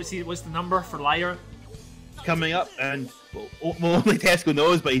 Alex, what's the number for Lyra? Coming up, and well, only Tesco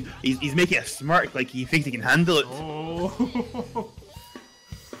knows, but he's making a smirk like he thinks he can handle it. Oh.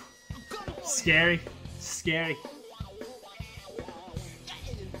 Scary.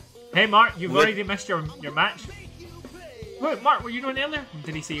 Hey Mark, you've already missed your match. Wait, Mark, were you doing earlier?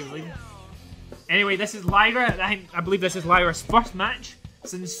 Did he say he was leaving? Anyway, this is Lyra. I believe this is Lyra's first match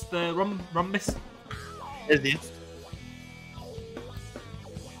since the Rumbus. It is.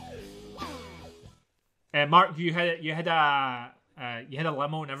 Mark, you had a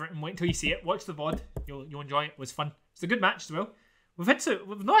limo and everything. Wait until you see it. Watch the VOD. You'll enjoy it. It was fun. It's a good match as well. We've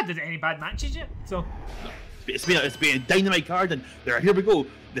not had any bad matches yet, so it's been a dynamite card, and here we go.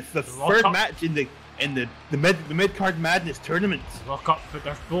 The third match in the mid card madness tournament. Lock up, but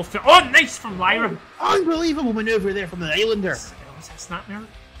they're both. Oh, nice from Lyra! Unbelievable maneuver there from the Islander. Was that snapmare?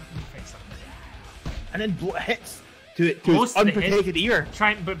 And then hits to his unprotected ear.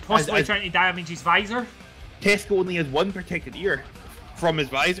 Trying to damage his visor. Tesco only has one protected ear from his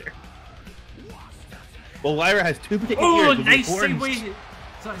visor. Well, Lyra has 2 protected ears. Oh, nice segue!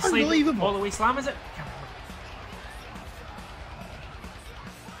 Unbelievable! All the way slam, is it?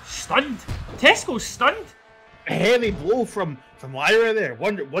 Stunned! Tesco's stunned! A heavy blow from Lyra there.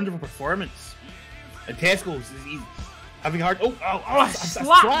 Wonderful performance. And Tesco's he's having a hard. A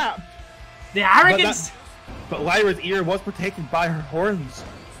slap! The arrogance! But Lyra's ear was protected by her horns.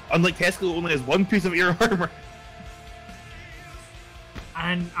 Unlike Tesco, who only has 1 piece of ear armor.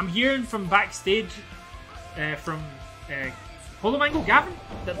 And I'm hearing from backstage, from Holomango Gavin,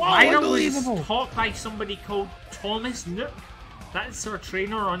 that Lyra was taught by somebody called Thomas Nook. That's her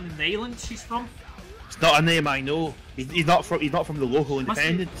trainer on the island she's from. It's not a name I know. He's not from the local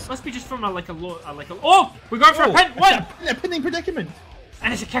independents. Must be just from a oh, we're going for a pin. One. A pinning predicament.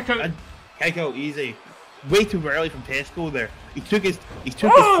 And it's a kick out. And kick out easy. Way too early from Tesco there. He took his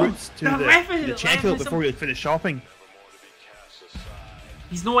fruits to the checkout before he would finish shopping.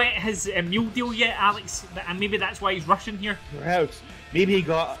 He's not at his meal deal yet, Alex, and maybe that's why he's rushing here. Perhaps. Maybe he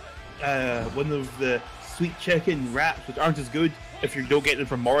got one of the sweet chicken wraps, which aren't as good if you don't get them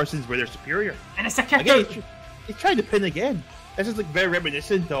from Morrison's, where they're superior. And it's a kick out. He's trying to pin again. This is like very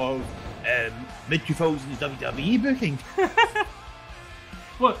reminiscent of mid-2000s WWE booking.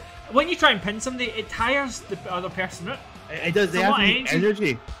 Well, when you try and pin somebody, it tires the other person out. It does. They have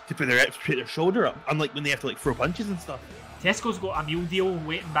energy to put their shoulder up, unlike when they have to throw punches and stuff. Tesco's got a meal deal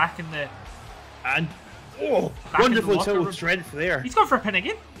waiting back in the... And Back in wonderful the locker total room. strength there. He's gone for a pin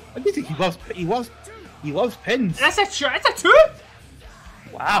again. I do think he loves pins. That's a it's a 2.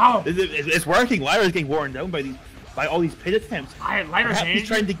 Wow, it's working. Lyra's getting worn down by all these pin attempts. Lyra's Perhaps energy. he's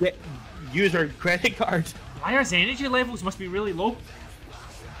trying to get user credit cards. Lyra's energy levels must be really low.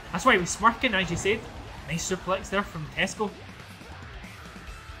 That's why he was smirking, as you said. Nice suplex there from Tesco.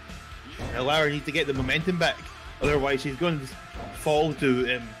 Now Lyra needs to get the momentum back, otherwise she's going to fall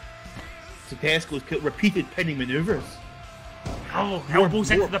to Tesco's repeated pinning maneuvers. Oh,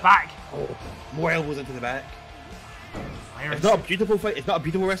 elbows into the back. Oh, more elbows into the back. Lyra's... It's not a beautiful fight. It's not a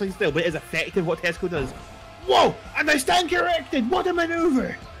beautiful wrestling style, but it is effective. What Tesco does. Whoa! And I stand corrected. What a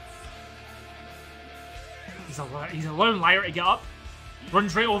maneuver! He's allowing Lyra to get up.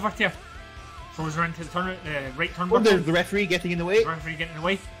 Runs right over to her. Throws her into the right Oh, turnbuckle. the referee getting in the way. Referee getting in the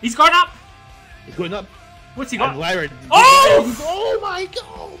way. He's gone up. He's going up. What's he got? And Lyra. Oh! Oh my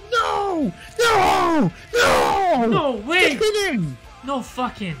God! No! No! No! No way! Pinning! No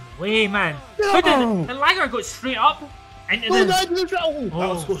fucking way, man. No! How did and Lyra got straight up into Oh,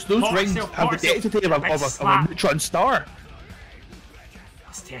 the... those caught rings herself, have the caught herself. density of Big a slap. neutron star.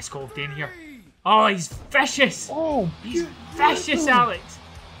 What's Tesco doing here? Oh, he's vicious. Oh, He's vicious, Alex.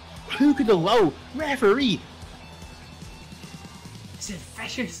 Who could allow referee? This is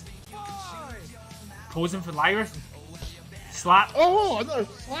vicious. Posing for Lyra. Slap. Oh, another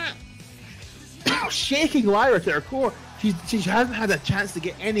slap! Shaking Lyra to her core. She hasn't had a chance to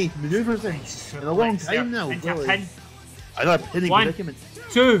get any maneuvers in a long Suplex there time now. into a Really. pin. Another pinning One. predicament.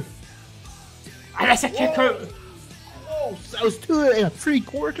 2. And that's a kick Whoa. out. Oh, that was 2 and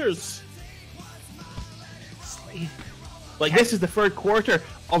 3/4. Slade. Like, this is the third quarter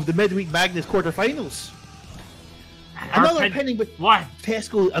of the midweek Magnus quarterfinals. And her Another pin. pinning with 1.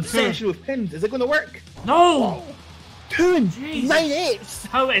 Tesco obsession with pins. Is it going to work? No. 2 and Jesus. 9/8.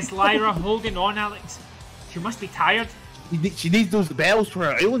 How is Lyra holding on, Alex? She must be tired. She needs those bells for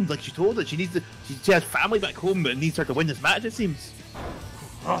her island, like she told us. She needs to. She has family back home, but needs her to win this match. It seems.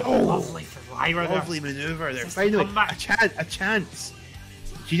 Oh, lovely for Lyra there. Lovely maneuver there. Just Finally, come back. a chance.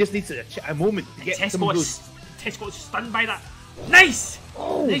 She just needs a moment to get some of those. Tesco was stunned by that. Nice!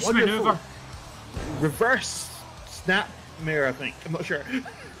 Oh, Nice wonderful. maneuver. Reverse snap mirror, I think. I'm not sure. And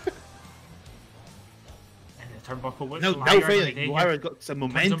the turnbuckle works Now, for now Lyra. finally, Lyra's got some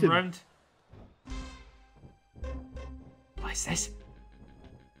Turns him momentum. round. What is this?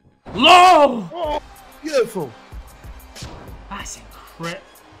 Low! Oh, beautiful. That's incredible.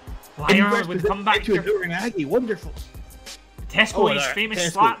 Lyra would come back to a here. Aggie. Wonderful. Tesco, Oh, his there, famous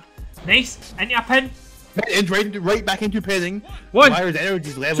Tesco. slap. Nice. Into a pin. Right back into pinning. 1, Lyra's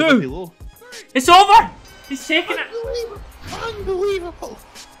energy's level 2. up below. It's over! He's taking it. Unbelievable.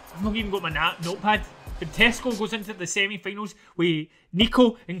 I've not even got my notepad. But Tesco goes into the semi-finals with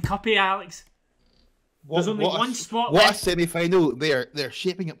Nico and Cuppy, Alex. There's only one spot What a left. semi-final they're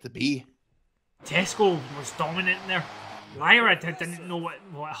shaping up to be. Tesco was dominant there. Lyra didn't know what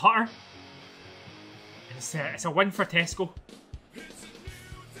hit her. It's a win for Tesco.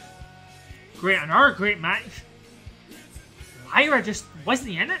 Great, another great match. Lyra just wasn't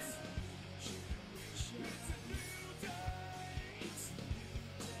in it.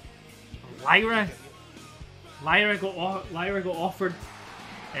 Lyra got offered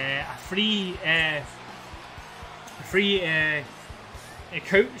a free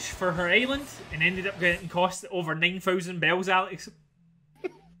couch for her island and ended up getting cost over 9,000 bells, Alex.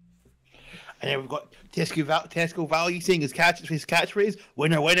 And then we've got Tesco Value saying his catchphrase,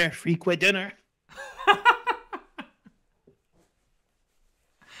 winner, winner, free quid dinner.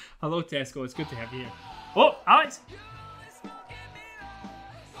 Hello, Tesco. It's good to have you here. Oh, Alex.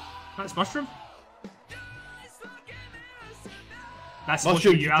 That's Mushroom. That's supposed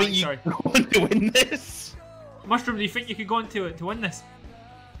to be you, Alex. Sorry. Want to win this? Mushroom, do you think you could go on to win this?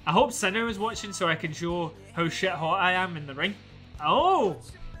 I hope Sinner is watching so I can show how shit hot I am in the ring. Oh!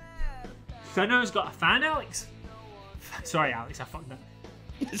 Sinner's got a fan, Alex. Sorry, Alex, I fucked that.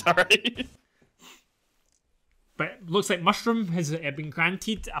 It's alright. But it looks like Mushroom has been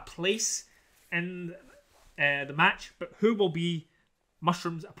granted a place in the match. But who will be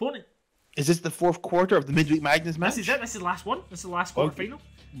Mushroom's opponent? Is this the fourth quarter of the midweek Magnus match? This is it. This is the last one. This is the last quarter Okay. final.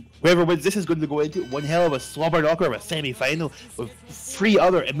 Whoever wins this is going to go into one hell of a slobber knocker of a semi-final with 3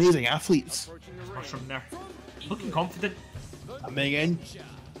 other amazing athletes. There's Mushroom there. Looking confident. Coming in,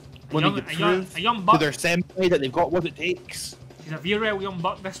 wanting to prove a young to buck. their senpai that they've got what it takes. She's a Viral young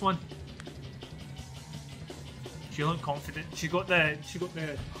buck, this one. She looked confident. She got the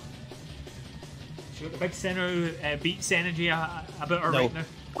big center beats energy about her No, right now.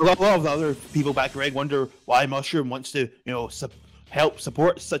 A lot of the other people back ring wonder why Mushroom wants to, help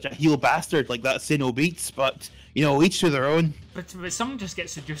support such a heel bastard like that Sino Beats, but, each to their own. But someone just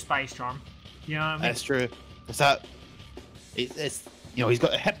gets seduced by his charm. You know what I mean? That's true. It's he's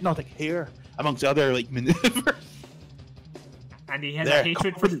got a hypnotic hair amongst other, maneuvers. And he has a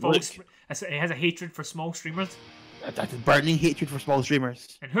hatred for small streamers. That's a burning hatred for small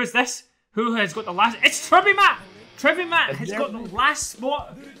streamers. And who's this? Who has got the last? It's Tribby Matt! Tribby Matt has got the last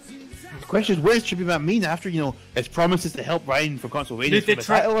spot. The question is, where does Tribby Matt mean after, his promises to help Ryan from Consolvania for the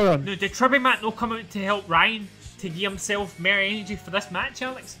title run? No, did Tribby Matt not come out to help Ryan to give himself more energy for this match,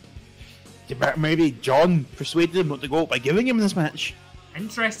 Alex? Maybe John persuaded him not to go out by giving him this match.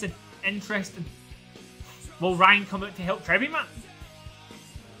 Interesting. Will Ryan come out to help Tribby Matt?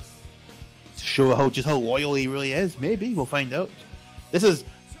 To show how loyal he really is. Maybe we'll find out. This is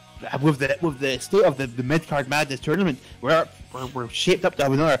with the state of the mid card madness tournament. We're shaped up to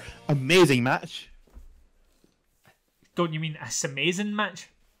have another amazing match. Don't you mean a amazing match?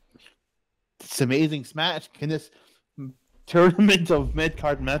 It's amazing match in this tournament of mid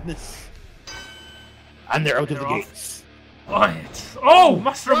card madness, and they're out of the gates. Mushroom!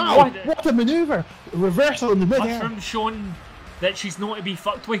 Wow, what a maneuver! A reversal in the mid air. Mushroom showing that she's not to be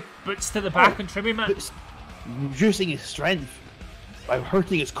fucked with. Boots to the back on Tribby Matt. Reducing his strength by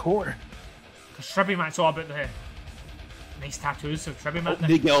hurting his core. Because Tribby Matt's all about the nice tattoos of Tribby Matt. He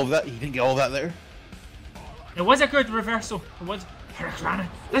didn't get all of that. He didn't get all that there. It was a good reversal. It was Hurricane.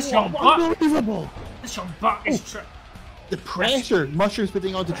 This young buck. Unbelievable! This young buck is. The pressure Mushroom's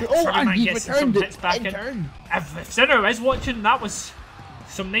putting onto Tribby. And he returned it in turn. If Sinner is watching, that was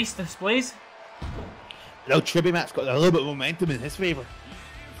some nice displays. Now Tribby Matt's got a little bit of momentum in his favour.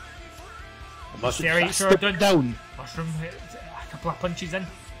 Mushroom down. Mushroom a couple of punches in.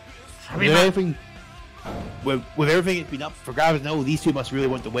 With everything that's been up for grabs now, these two must really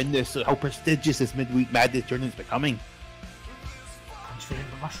want to win this. So how prestigious this midweek madness tournament's becoming. Punch for the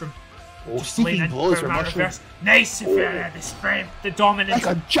Mushroom. Sneaking blows for Mushroom. Nice, the spread, the dominance.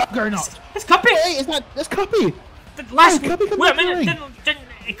 Like a juggernaut. It's Cuppy. Hey, it's Cuppy. Last week. Wait a minute.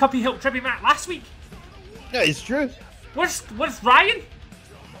 Didn't Cuppy help Tribby Matt last week? Yeah, it's true. Where's Ryan?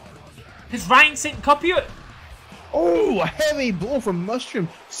 Has Ryan sent Cuppy out? Oh, a heavy blow from Mushroom,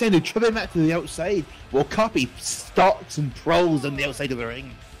 sending Tribby Matt to the outside, while Cuppy stalks and prowls on the outside of the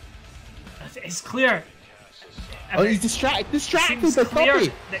ring. It's clear. He's distracted by clear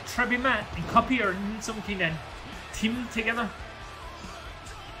Cuppy. That Tribby Matt and Cuppy are in some kind of team together.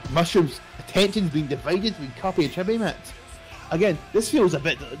 Mushroom's attention's being divided between Cuppy and Tribby Matt. Again, this feels a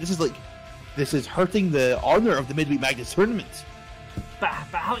bit. This is hurting the honour of the midweek madness tournament. But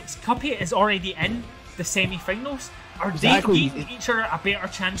Alex, Cuppy is already in the semi-finals. Are they giving each other a better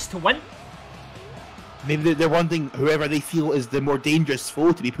chance to win? Maybe they're wanting whoever they feel is the more dangerous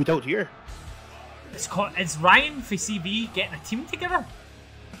foe to be put out here. Is Ryan for CV getting a team together?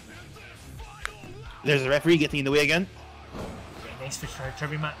 There's a referee getting in the way again. Yeah, nice for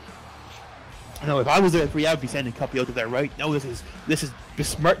Tribby Matt. No, if I was the referee, I'd be sending Cuppy out to their right. No, this is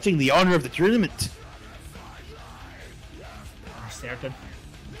besmirching the honour of the tournament.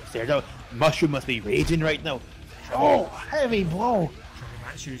 Stared out. Mushroom must be raging right now. Oh, heavy blow. Tribby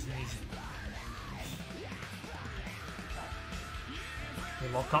Matt's using these. They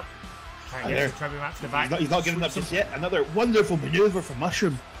lock up. Trying to get Tribby Matt to the back. He's not giving up just yet. Another wonderful manoeuvre from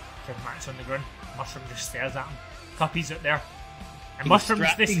Mushroom. Tribby Matt's on the ground. Mushroom just stares at him. Cuppy's out there. And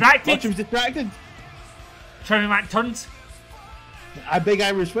Mushroom's distracted. Mushroom's distracted. Tribby Matt turns. A big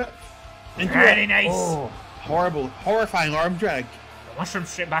Irish whip. Very nice. Oh, horrifying arm drag. Mushroom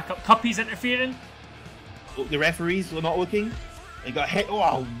straight back up. Cuppy's interfering. The referees were not looking. They got hit.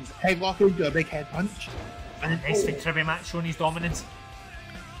 Oh, headlock into a big head punch. And then, nice for Tribby Matt showing his dominance.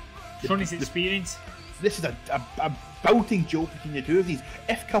 Showing his experience. This is a bouting joke between the two of these.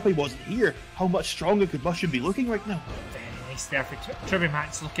 If Cuppy wasn't here, how much stronger could Mushroom be looking right now? Very nice there for Tribby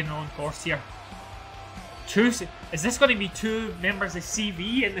Matt's looking on course here. Is this going to be two members of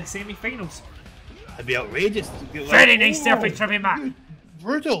CV in the semi-finals? That'd be outrageous. Very nice there for Tribby Matt.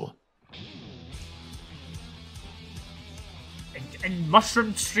 Brutal. And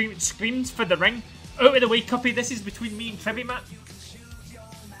Mushroom screams for the ring. Out of the way, Cuppy. This is between me and Tribby Matt.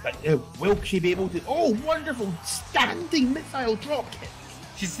 But will she be able to? Oh, wonderful standing missile drop kick.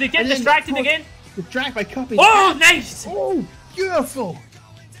 She's getting distracted again. Distracted by Cuppy. Oh, nice. Oh, beautiful.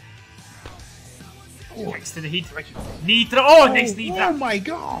 Next to the heat. Knee throw. Oh, nice knee throw. Oh my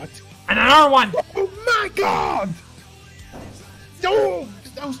god. And another one. Oh my god. Oh,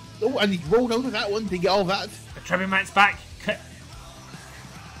 and he rolled out of that one to get all that. The Tribby Matt's back.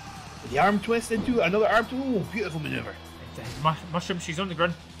 The arm twist into another arm twist. Oh, beautiful maneuver. Mushroom, she's on the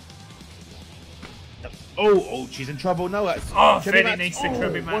ground. Oh, she's in trouble now. That's Very nice to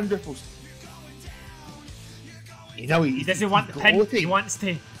Kirby Matt. Wonderful. You know, He doesn't want the pin. He wants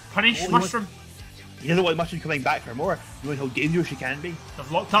to punish Mushroom. He doesn't want Mushroom coming back for more, knowing how dangerous she can be.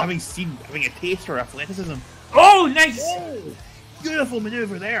 They've locked up. Having a taste for athleticism. Oh, nice! Oh, beautiful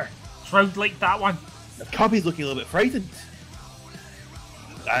maneuver there. Crowd like that one. The Cubby's looking a little bit frightened.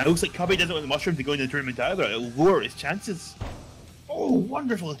 It looks like Cubby doesn't want the Mushroom to go into the tournament either. It'll lower his chances. Oh,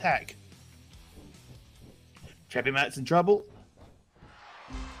 wonderful attack. Chubby Matt's in trouble.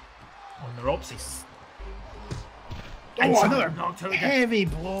 On the ropes. Oh, another heavy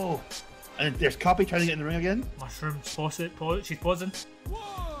blow. And there's Cubby trying to get in the ring again. Mushroom, she's pausing.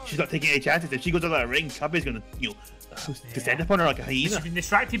 She's not taking any chances. If she goes out of that ring, Cubby's going to, descend upon her like a hyena. She's been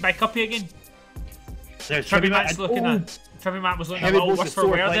distracted by Cuppy again. There's Chubby Matt's looking at. Chubby Matt was looking a little worse for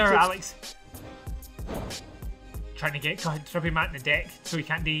wear there, Alex. Trying to get Chubby Matt in the deck so he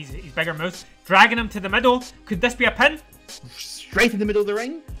can't do his bigger mouth. Dragging him to the middle. Could this be a pin? Straight in the middle of the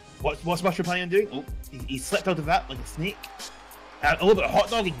ring. What's Mushroom planning on doing? Oh, he slipped out of that like a snake. A little bit of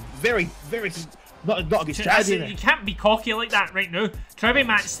hot dogging. Very, very. Not a good strategy there. You can't be cocky like that right now. Chubby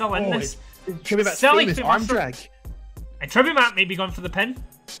Matt's still in this. Chubby Matt's famous arm drag. And Chubby Matt may be going for the pin.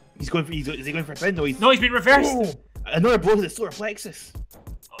 Is he going for a pin? No, he's been reversed. Oh, another blow to the solar plexus.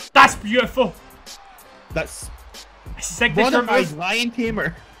 That's beautiful. That's Bonafide lion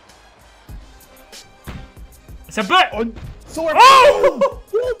tamer. It's a boot. On solar. Oh!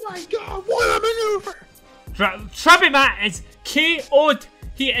 Oh my god! What a maneuver! Chubby Matt is KO'd.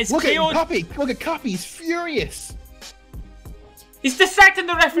 He is KO'd. Look at Cuppy. He's furious. He's distracting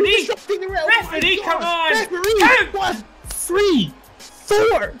the referee. He's distracting the referee, come on. Referee. 1, 3,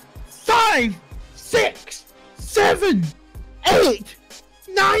 4, 5, 6, 7, 8,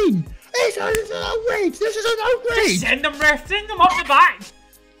 9. This is an outrage! This is an outrage! Just send them, ref! Send them up the back!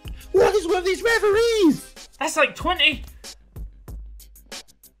 What is with these referees? That's like 20.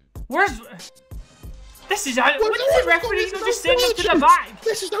 Where's... This is out... What is the referee? No, just send them to the back!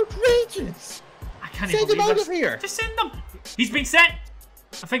 This is outrageous! I can't even believe this. Send them out of here! Just send them! He's been sent!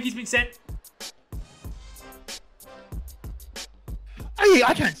 I think he's been sent.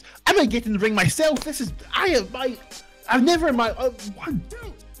 I can't... I'm gonna get in the ring myself. This is... I've never in my... 1,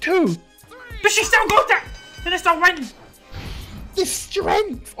 2, 3... But she still got it! And it's a win! The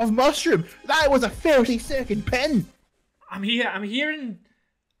strength of Mushroom! That was a 30-second pin! I'm hearing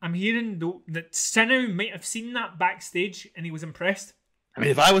that Sinu might have seen that backstage and he was impressed. I mean,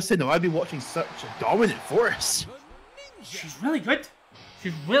 if I was Sinu, I'd be watching such a dominant force. She's really good.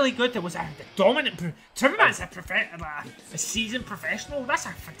 She's really good. There was a dominant... Chubby Matt's a seasoned professional. That's a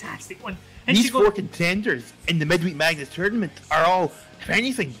fantastic one. And these 4 contenders in the Midweek Madness tournament are all, if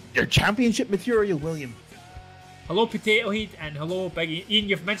anything, they're championship material, William. Hello, Potato Head, and hello, Biggie. Ian,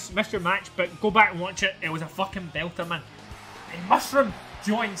 you've missed your match, but go back and watch it. It was a fucking belter, man. And Mushroom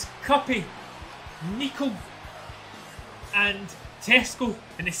joins Cuppy, Nico, and Tesco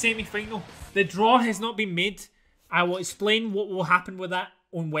in the semi-final. The draw has not been made. I will explain what will happen with that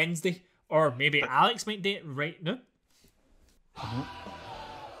on Wednesday. Or maybe Alex might do it right now.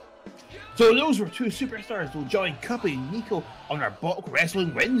 So those were 2 superstars who will join Cuppy and Nico on our BOKW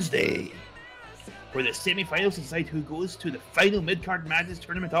Wrestling Wednesday, where the semi-finals decide who goes to the final mid-card Madness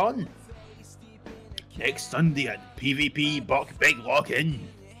tournament on next Sunday at PvP BOK Big Lock-In.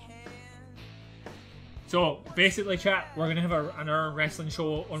 So basically, chat, we're going to have another wrestling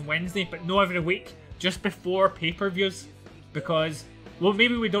show on Wednesday, but no every week, just before pay-per-views, because, well,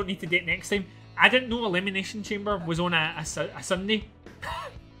 maybe we don't need to do it next time. I didn't know Elimination Chamber was on a Sunday.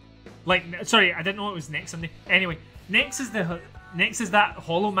 Sorry, I didn't know it was next Sunday. Anyway, next is that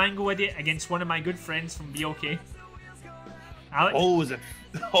Hollow Mango idiot against one of my good friends from BOK. Alex?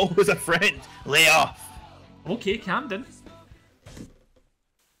 Always a friend. Lay off. Okay, Camden.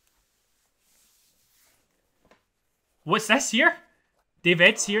 What's this here? Dave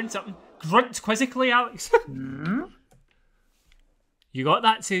Ed's hearing something. Grunts quizzically, Alex. You got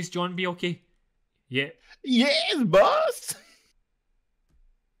that, says John BOK. Yeah. Yes, boss.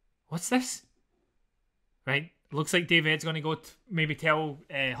 What's this? Right, looks like Dave Ed's going to go maybe tell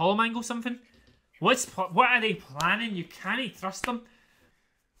Hollow Mango something. What are they planning? You can't trust them.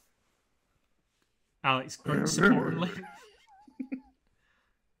 Alex grunts supportingly.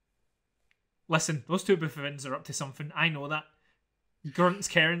 Listen, those 2 buffoons are up to something. I know that. Grunts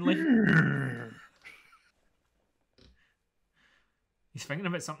caringly. He's thinking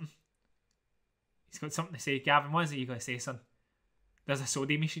about something. He's got something to say. Gavin, what is it you got to say, son? There's a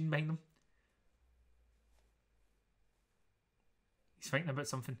soda machine behind him. He's thinking about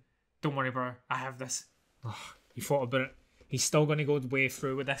something. Don't worry, brother. I have this. Oh, he thought about it. he's still going to go the way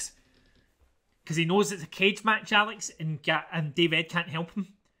through with this. Because he knows it's a cage match, Alex, and Dave Ed can't help him.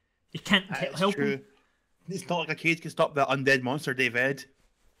 He can't help him. It's not like a cage can stop the undead monster, Dave Ed.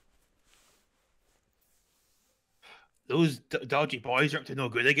 Those dodgy boys are up to no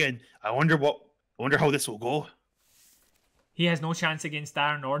good again. I wonder how this will go. He has no chance against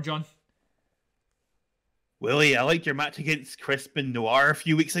Darren or John. Willie, I liked your match against Crispin Noir a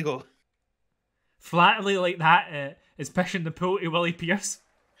few weeks ago. Flatly like that is pushing the pool to Willie Pierce.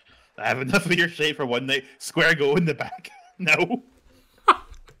 I have enough of your shape for one night. Square go in the back. No.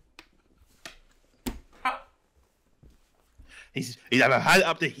 I've had it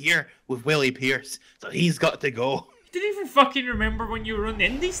up to here with Willie Pierce, so he's got to go. You didn't even fucking remember when you were on the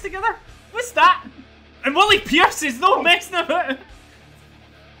Indies together? What's that? And Willie Pierce is no messing about.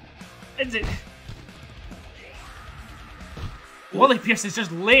 Is it? Willie Pierce is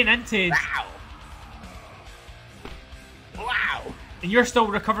just laying into. Wow. Wow. And you're still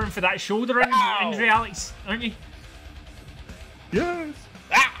recovering for that shoulder injury, Alex, aren't you? Yes.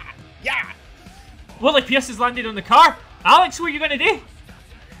 Ah. Yeah. Willie Pierce has landed on the car. Alex, what are you going to do?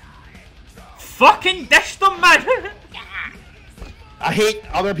 Fucking dish them, man! I hate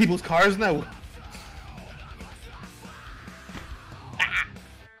other people's cars now.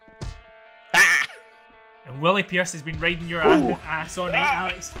 And Willie Pierce has been riding your ass all night,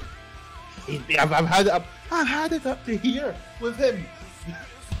 Alex. I've had it up. I've had it up to here with him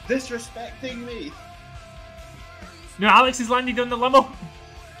disrespecting me. No, Alex has landed on the limo.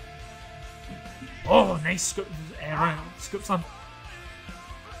 Oh, nice scoop slam.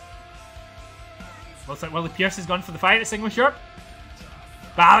 Looks like Willie Pierce has gone for the fire extinguisher.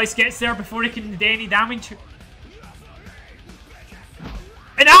 But Alex gets there before he can do any damage.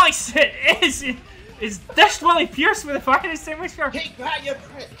 And Alex is dished Willie Pierce with a fire extinguisher. Take that, you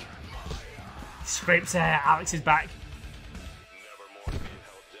prick! Scrapes Alex's back.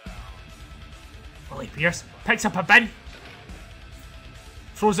 Willie Pierce picks up a bin.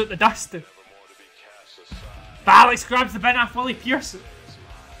 Throws out the dust. But Alex grabs the bin off Willie Pierce.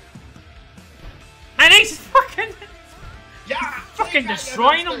 And he's fucking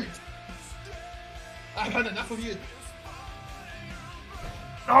destroying him. I've had enough of you.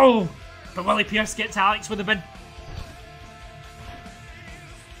 Oh, but Willie Pierce gets Alex with the bin.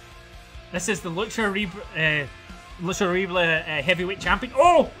 This is the Lucha Libre heavyweight champion.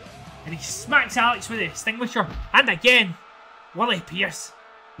 Oh, and he smacks Alex with the extinguisher. And again, Willie Pierce.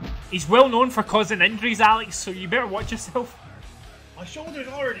 He's well known for causing injuries, Alex, so you better watch yourself. My shoulder's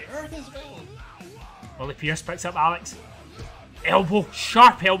already hurt as well. Willie Pierce picks up Alex. Elbow,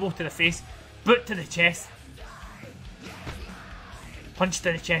 sharp elbow to the face. Boot to the chest. Punch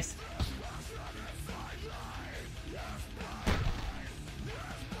to the chest.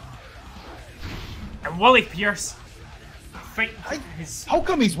 And Willie Pierce. How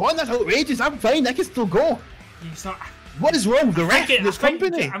come he's won? That's outrageous. I'm fine. I can still go. He's not. What is wrong with the rest of this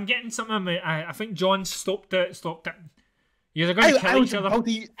company? I'm getting something. I think John stopped it. You're going to kill each other. I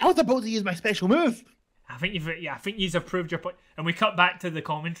was about to use my special move. I think you've approved your point. And we cut back to the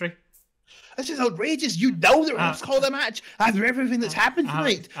commentary. This is outrageous. You know the refs call the match after everything that's happened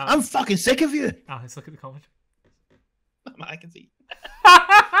tonight. I'm fucking sick of you. Let's look at the commentary. I can see.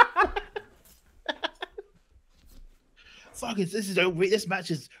 Fuck, this is outrageous. This match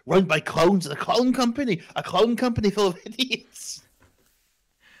is run by clowns. A clown company full of idiots.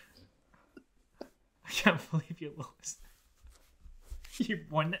 I can't believe you lost. You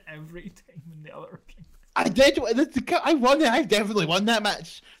won every time in the other game. I did. I won it. I definitely won that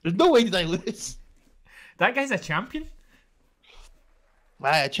match. There's no way did I lose. That guy's a champion.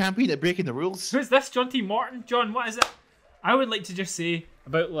 A champion at breaking the rules. Who's this? John T. Morton? John, what is it? I would like to just say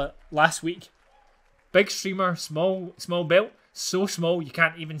about last week. Big streamer, small belt. So small you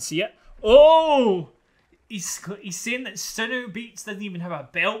can't even see it. Oh! He's saying that Sunu Beats doesn't even have a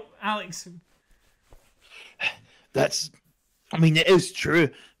belt, Alex. It is true.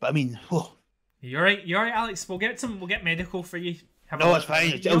 But I mean, oh. You're right, Alex. We'll get medical for you. No, it's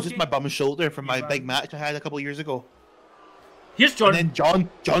fine. It was just my bum shoulder from my big match I had a couple of years ago. Here's John. And then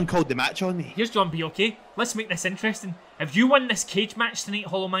John called the match on me. Here's John B. Okay, let's make this interesting. If you win this cage match tonight,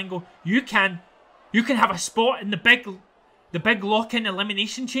 Hollow Mango, you can have a spot in the big lock-in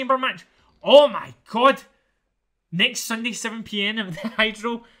elimination chamber match. Oh my god! Next Sunday, 7 PM in the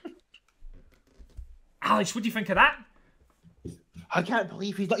Hydro. Alex, what do you think of that? I can't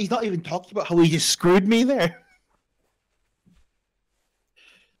believe he's not even talking about how he just screwed me there.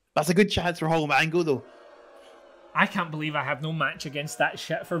 That's a good chance for Hollow Mango, though. I can't believe I have no match against that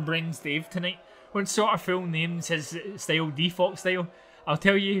shit for Brains Dave tonight. When sort of full names his style, Default style. I'll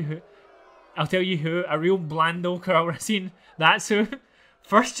tell you, I'll tell you who, a real blando curl scene. That's who.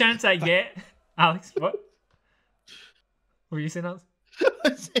 First chance I get. Alex, what? What were you saying, Alex?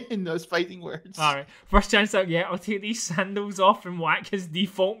 I'm saying those fighting words. Alright. First chance I get, I'll take these sandals off and whack his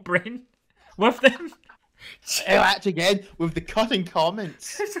default brain with them. Act again with the cutting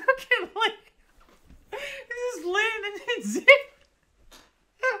comments. It's fucking like. He's just laying in his zip.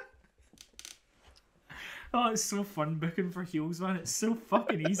 Oh, it's so fun booking for heels, man. It's so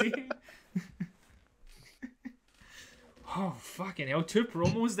fucking easy. Oh, fucking hell. 2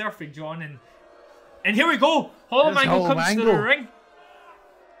 promos there for John, and here we go. Hollow Mango comes to the ring.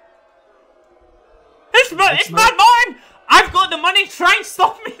 It's Mad Martin! I've got the money. Try and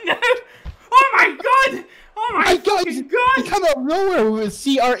stop me now. Oh my god. Oh my fucking god. He come out of nowhere with a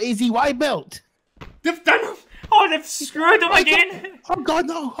CRAZY belt. They've done him. Oh, they've screwed him again. Oh god,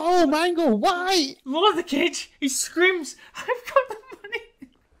 no. Hollow Mango, why? Lower the cage. He screams, I've got the money.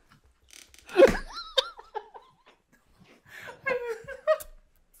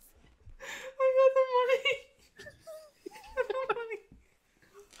 I got the money.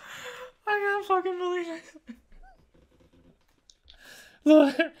 I can't fucking believe it.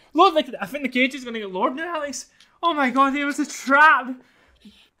 Lord, like, I think the cage is going to get lowered now, Alex. Oh my god, it was a trap.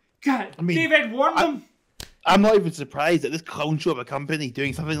 God, I mean, David warned them. I'm not even surprised at this clown show of a company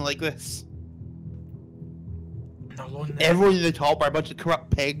doing something like this. Everyone at the top are a bunch of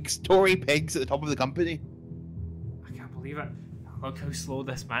corrupt pigs, Tory pigs at the top of the company. I can't believe it. Look how slow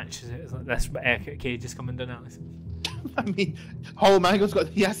this match is. This cage is coming down, Alex. I mean, Hollow Mango's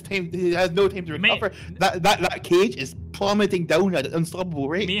he has no time to recover. That cage is plummeting down at an unstoppable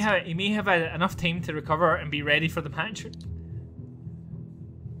rate. He may have had enough time to recover and be ready for the match.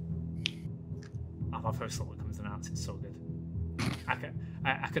 I love how slow it comes in, Alex. It's so good.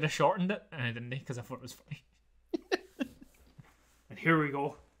 I could have shortened it, and I didn't because I thought it was funny. And here we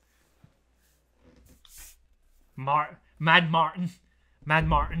go. Mad Martin,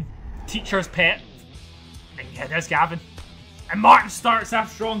 teacher's pet. And yeah, there's Gavin. And Martin starts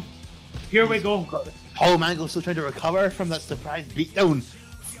off strong. Here we go. Hollow Mango's still trying to recover from that surprise beatdown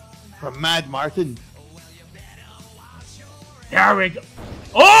from Mad Martin. There we go.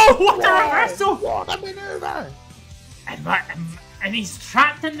 Oh, what a reversal! What a maneuver! And he's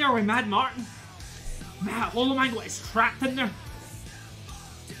trapped in there with Mad Martin. Hollow Mango is trapped in there.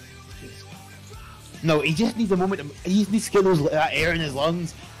 No, he just needs a moment. He just needs to get that air in his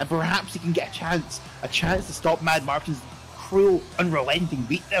lungs, and perhaps he can get a chance to stop Mad Martin's cruel, unrelenting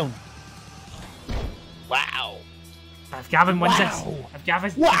beatdown. Wow! If Gavin wins this, if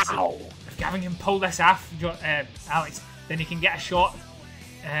Gavin can pull this off, Alex, then he can get a shot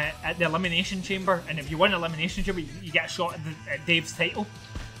at the Elimination Chamber, and if you win Elimination Chamber, you get a shot at Dave's title.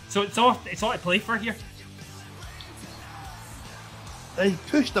 So it's all to play for here. He's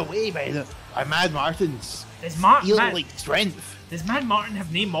pushed away by Mad Martin's strength. Does Mad Martin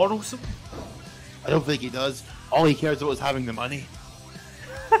have no morals? I don't think he does. All he cares about is having the money.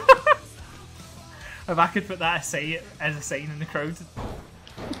 If I could put that aside as a sign in the crowd.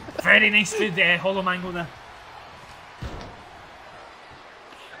 Very nice to Hollow Mango there.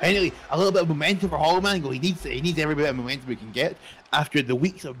 Anyway, a little bit of momentum for Hollow Mango. He needs every bit of momentum he can get after the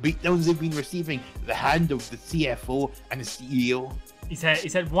weeks of beatdowns they've been receiving at the hand of the CFO and the CEO. He's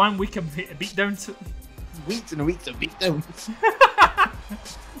had 1 week of beatdowns. Weeks and weeks of beatdowns.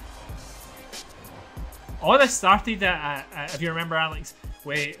 All this started, if you remember, Alex,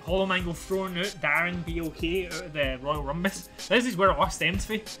 with Hollow Mango throwing out Darren BOK out of the Royal Rumbus. This is where it all stems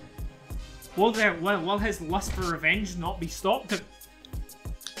from. Will his lust for revenge not be stopped? It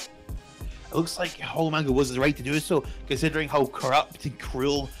looks like Hollow Mango was right to do so, considering how corrupt and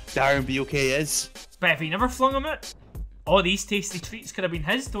cruel Darren BOK is. But if he never flung him out, all these tasty treats could have been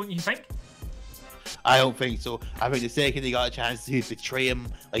his, don't you think? I don't think so. I think the second he got a chance to betray him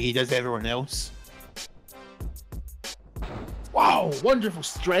like he does everyone else. Wow, wonderful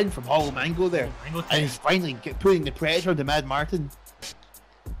strength from Hollow Mango there. And he's finally putting the pressure on the Mad Martin.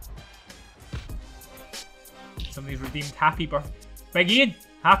 Somebody's redeemed happy birthday. Big Ian,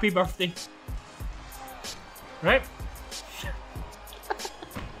 happy birthday. Right?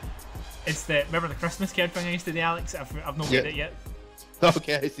 It's remember the Christmas card thing I used to do, Alex? I've not made it yet.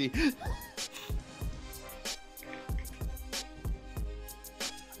 Okay, I see.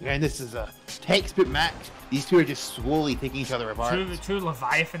 And this is a textbook match. These two are just slowly taking each other apart. Two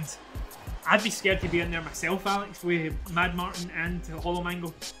Leviathans. I'd be scared to be in there myself, Alex, with Mad Martin and Hollow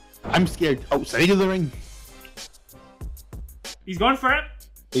Mango. I'm scared outside of the ring. He's gone for it.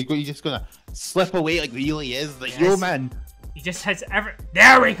 He's just gonna slip away like he really is. Like, yo man, He just hits every.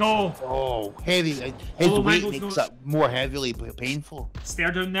 There we go! Oh, heavy. His Hollow weight Mangle's makes no- it more heavily painful.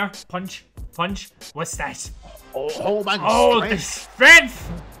 Stare down there. Punch. Punch. What's this? Oh, Hollow Mangle's Oh, the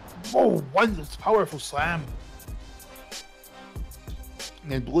strength. strength! Oh, one powerful slam.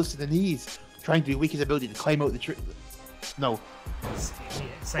 And then blows to the knees, trying to weaken his ability to climb out the tree. No.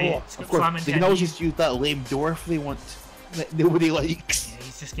 Of course, they can always just use that lame dwarf they want that nobody likes.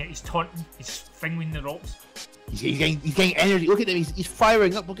 Yeah, he's taunting, he's fingering the ropes. He's getting energy. Look at him, he's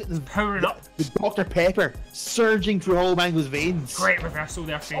firing up. Look at the Powering up. The Dr. Pepper surging through Hollow Mangle's veins. Great reversal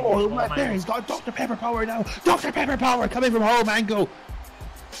there, Finn. Oh, look at there, he's got Dr. Pepper power now. Dr. Pepper power coming from Hollow Mango.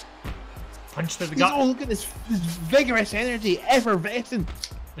 Punch to the gut. Oh, look at this vigorous energy, effervescent.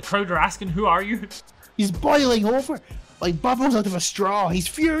 The crowd are asking, who are you? He's boiling over like bubbles out of a straw. He's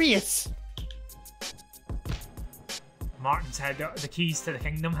furious. Martin's had the keys to the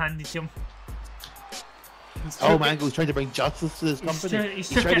kingdom handed to him. Oh, Mango's trying to bring justice to this company. He's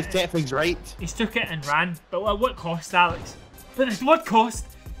trying to set things right. He's took it and ran. But at what cost, Alex? But at what cost?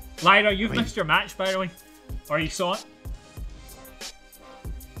 Lyra, you've missed your match, by the way. Or you saw it.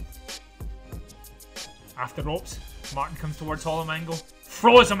 After ropes, Martin comes towards Hollow Mango.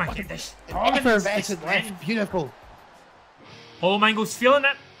 Throws him at this. Effervescent left, beautiful. Hollow Mango's feeling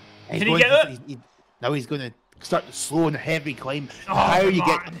it. Can he get it? Now he's going to start the slow and heavy climb. The Oh, higher you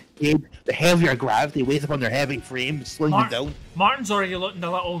Martin. get, the heavier gravity weighs upon their heavy frame, slowing them down. Martin's already looking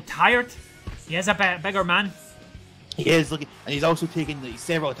a little tired. He is a bit bigger man. He is looking, and he's also taking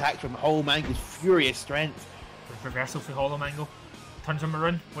several attacks from Hollow Mango's furious strength. Reversal for Hollow Mango. Turns him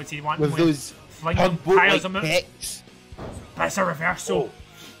around. What's he want? With those fling him, piles him out. pecs. That's a reversal.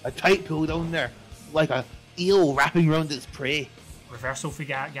 A tight pull down there, like a eel wrapping around its prey. Reversal for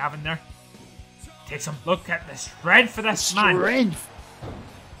Gavin there. Takes him. Look at the strength for this man. Strength.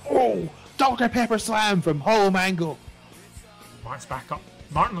 Oh, Dr. Pepper Slam from Hollow Mango. Martin's back up.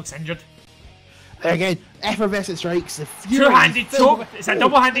 Martin looks injured. There again, effervescent strikes. The fury Two-handed is filled choke. It's a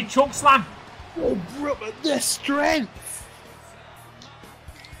double-handed choke slam. Oh, bro, this strength.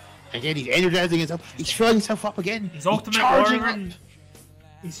 Again, he's energizing himself. He's filling himself up again. He's ultimate charging warrior. up.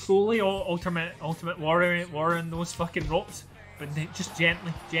 He's slowly ultimate warrior those fucking ropes, but just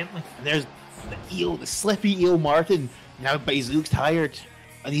gently. And there's the eel, the slippy eel Martin. Now, but he looks tired.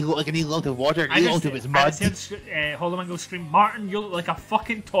 And he looks like an eel out of water. An eel out of his mud. I just heard Hollow Mango scream, Martin, you look like a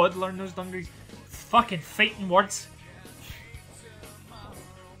fucking toddler in those dungarees. Fucking fighting words.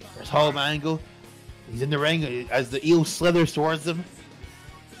 There's Hollow Mango. He's in the ring as the eel slithers towards him.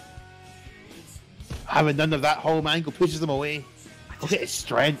 Having none of that, Hollow Mango pushes him away. Look at his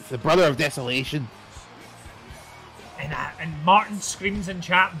strength, the brother of desolation. And Martin screams in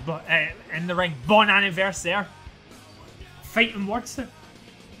chat, but in the ring, bon anniversaire there. Fighting words.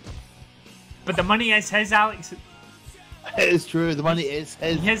 But the money is his, Alex. It is true, the money is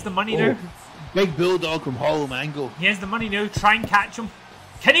his. He has the money now. Big bulldog from Hollow Mango. He has the money now. Try and catch him.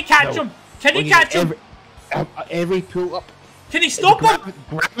 Can he catch him? Can he catch him? Every pull up. Can he stop him?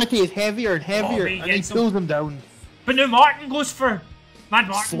 Gravity is heavier and heavier, and he pulls him down. But now Martin goes for... Mad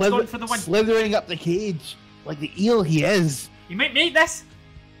Martin's going for the win. Slithering up the cage, like the eel he is. You might make this.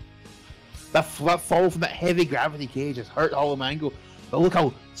 That fall from that heavy gravity cage has hurt Hollow Mango. But look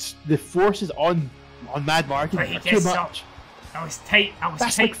how the forces on Mad Martin But he are too gets much. up. That was tight.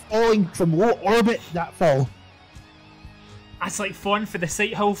 That's like falling from low orbit, that fall. That's like falling for the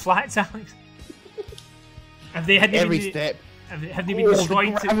Sight Hill Flats, Alex. Have they had Every step. Have they been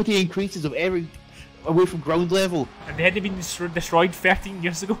destroyed? The gravity increases of every away from ground level. Have they had been destroyed 13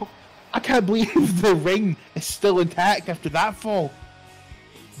 years ago? I can't believe the ring is still intact after that fall.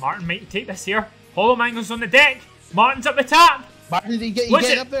 Martin might take this here. Hollow Mango's on the deck. Martin's up the top. Martin, did he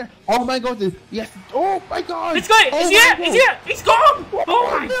get up there? Oh my god! Yes! Oh my god! It's good! Is he it? Is he it? He's gone! Oh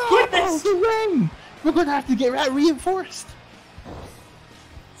my goodness! The ring! We're going to have to get that reinforced.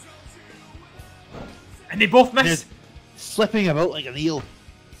 And they both miss. Slipping about like an eel.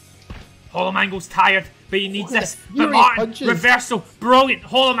 Hollow Mango's tired, but he needs this. But Fury Martin, punches. reversal, brilliant.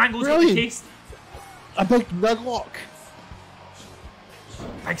 Hollow Mango's got the Brilliant. taste. A big nuglock.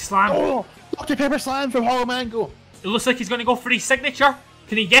 Big slam. Oh! Dr. Pepper Slam from Hollow Mango. It looks like he's going to go for his signature.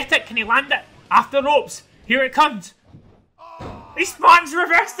 Can he get it? Can he land it? After ropes. Here it comes. This man's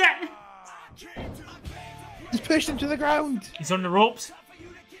reversed it. He's pushed him to the ground. He's on the ropes.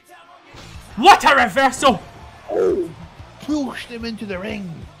 What a reversal! Oh! Pushed him into the ring.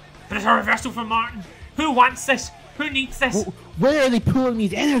 But it's a reversal from Martin. Who wants this? Who needs this? Where are they pulling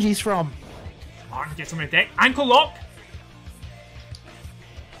these energies from? Martin gets him on the deck. Ankle lock.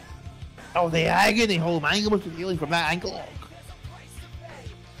 Oh, the agony Hollow Mango must be feeling from that ankle lock.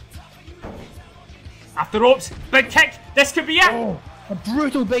 After ropes. Big kick. This could be it. Oh, a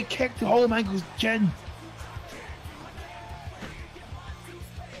brutal big kick to Holomango's chin.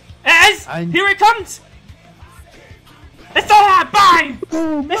 It is. And- Here it comes. It's all that. Bang.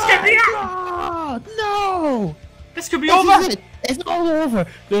 Oh This could be it. God, no! This could be This over. is it. It's all over.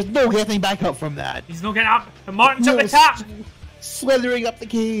 There's no getting back up from that. He's not getting up. And Martin's up No, the top. Slithering up the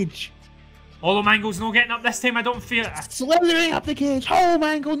cage. Holomango's not getting up this time. I don't fear it. Slithering up the cage.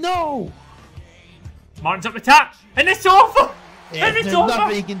 Holomango, no! Martin's up the top. And it's over. Yeah, and it's there's over.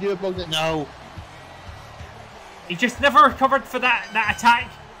 nothing he can do about it. No. He just never recovered for that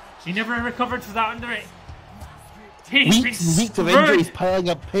attack. He never recovered for that under it. He's Weeks been and weeks of screwed. injuries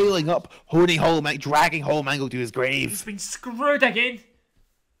piling up, holding Holomango, dragging Holomango to his He's grave. been screwed again.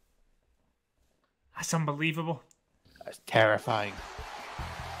 That's unbelievable. That's terrifying.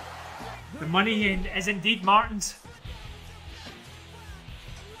 The money is indeed Martin's.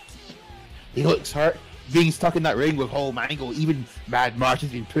 He looks hurt. Being stuck in that ring with Holomango, even Mad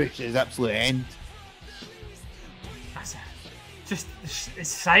Martin's been pushed to his absolute end. That's just it's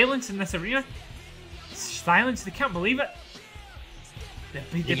silence in this arena. It's silence. They can't believe it.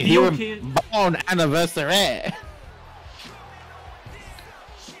 The You can hear BOK, him on anniversary.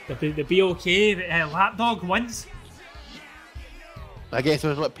 the BOK lapdog wins. I guess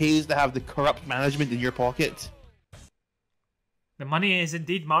that's what pays to have the corrupt management in your pocket. The money is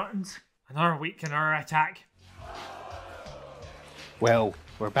indeed Martin's. Another week, another attack. Well,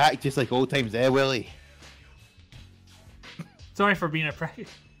 we're back just like old times there, Willie. Sorry for being a prick.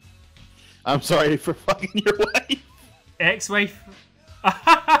 I'm sorry for fucking your wife. Ex-wife.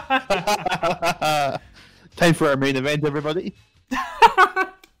 Time for our main event, everybody.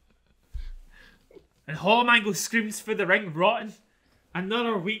 And Holomango screams through the ring, rotten.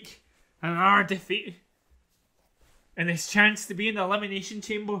 Another week, another defeat. And his chance to be in the elimination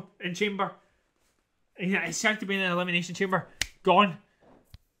chamber. His chance to be in the elimination chamber, gone.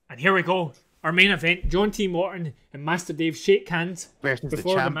 And here we go. Our main event, John T. Morton and Master Dave shake hands Versus the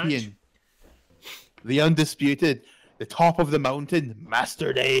before the match. champion. The undisputed, the top of the mountain,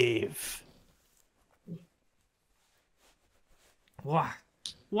 Master Dave. What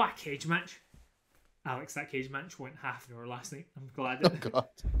a cage match. Alex, that cage match went half an hour last night. I'm glad Oh, that God.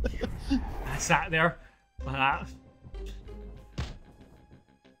 I sat there like that.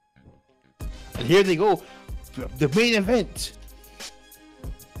 And here they go. The main event.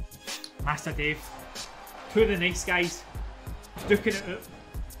 Master Dave, two of the nice guys, duking it out.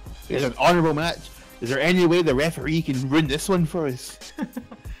 It's an honourable match. Is there any way the referee can ruin this one for us?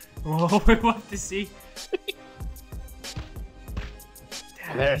 Oh, we want to see.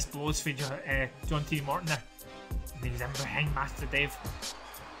 There. Nice blows for John T. Morton there. And he's in behind Master Dave.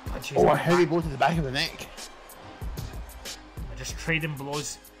 Punches Oh, him a in the heavy back. blow to the back of the neck. They're just trading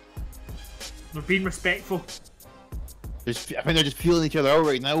blows. They're being respectful. I think they're just feeling each other out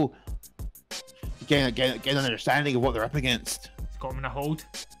right now. Getting an understanding of what they're up against. He's got him in a hold.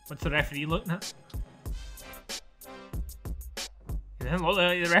 What's the referee looking at? He doesn't look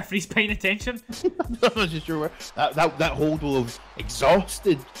like the referee's paying attention. I'm not just sure where that hold will have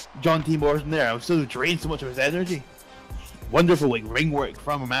exhausted John T. Morton there. I was so drained so much of his energy. Wonderful like ring work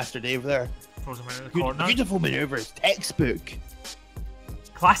from Master Dave there. Throws him into the corner. Beautiful maneuvers, textbook.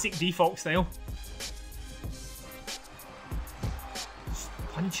 Classic default style. Just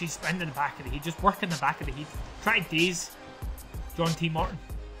punches in the back of the head. Just work in the back of the head. Try to daze John T. Morton.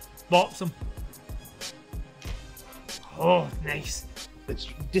 Bops him. Oh, nice. It's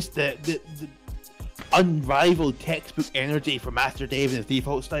just the unrivaled textbook energy from Master Dave in his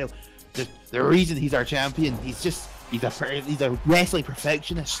default style. The reason he's our champion, he's a wrestling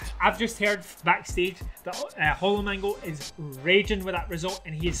perfectionist. I've just heard backstage that Holomango is raging with that result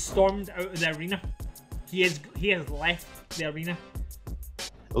and he has stormed out of the arena. He has left the arena.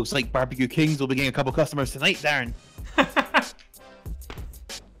 Looks like Barbecue Kings will be getting a couple customers tonight, Darren.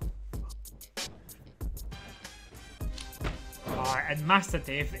 And Master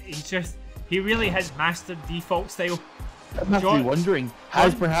Dave, he really has mastered default style. I'm actually wondering,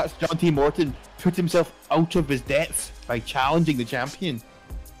 has perhaps John T. Morton put himself out of his depth by challenging the champion?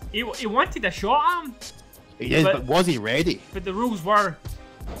 He wanted a shot at him, He is, but was he ready? but the rules were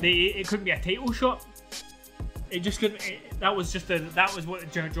it couldn't be a title shot. It just couldn't. That was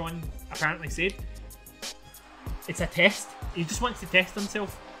what John apparently said. It's a test. He just wants to test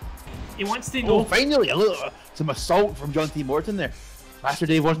himself. He wants to know. Oh, finally, some assault from John T. Morton there. Master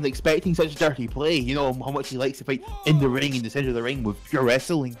Dave wasn't expecting such dirty play. You know how much he likes to fight in the ring, in the center of the ring, with pure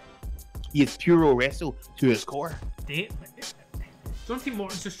wrestling. He is pure wrestle to his core. John T.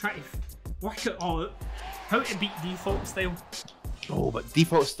 Morton's just trying to work it all out. How to beat default style. Oh, but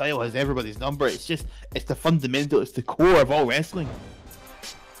default style has everybody's number. It's the fundamental, it's the core of all wrestling.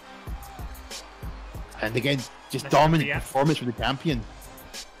 And again, just dominant performance from the champion.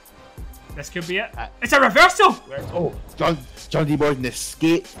 This could be it. It's a reversal! Oh, John D. Morton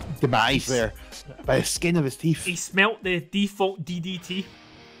escaped demise there by the skin of his teeth. He smelt the default DDT.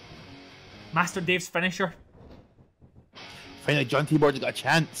 Master Dave's finisher. Finally, John T. Morton got a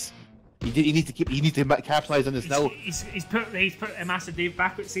chance. He needs to capitalize on this now. He's put Master Dave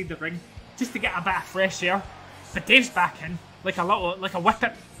back outside the ring just to get a bit of fresh air. But Dave's back in like a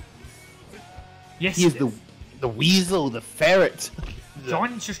whippet. Yes, he is the weasel, the ferret.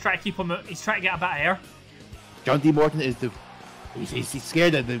 John's just trying to keep him out. He's trying to get a bit of air. John D. Morton is he's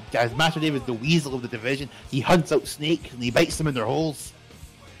scared of as Master Dave is the weasel of the division. He hunts out snakes and he bites them in their holes.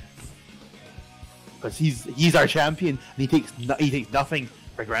 Because he's our champion and he takes nothing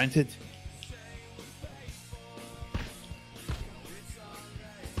for granted.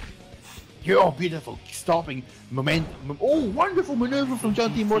 Oh, beautiful stopping momentum. Oh, wonderful maneuver from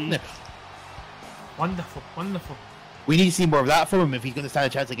John D. Morton. Wonderful, wonderful. We need to see more of that from him if he's going to stand a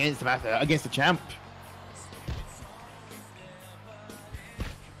chance against the champ.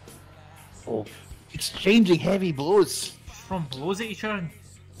 Oh, exchanging heavy blows. Throwing blows at each other. And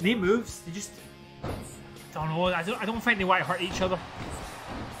they moves. They just don't know. I don't think they want to hurt each other.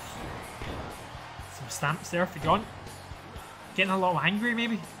 Some stamps there for John. Getting a little angry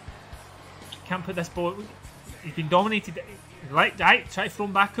maybe. Can't put this ball. He's been dominated. Right, try to throw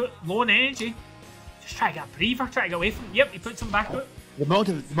him back out. Low on energy. Just try to get a breather, try to get away from him. Yep, he puts him back out. The amount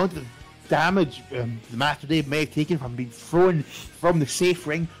of damage the Master Dave may have taken from being thrown from the safe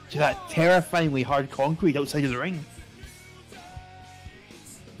ring to that terrifyingly hard concrete outside of the ring.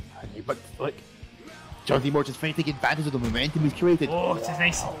 But look, John D. Morton's trying to take advantage of the momentum he's created. Oh, it's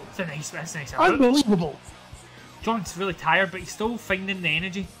nice. It's nice. Unbelievable. John's really tired, but he's still finding the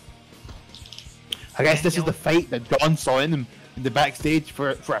energy. I guess this is the fight that John saw in him in the backstage for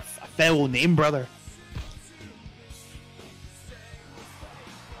a fellow name brother.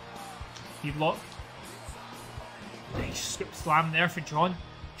 Headlock. Nice scoop slam there for John.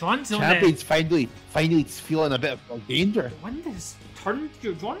 John's on Champion's finally feeling a bit of danger. The wind has turned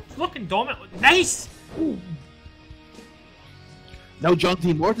to John's looking dominant. Nice! Ooh. Now John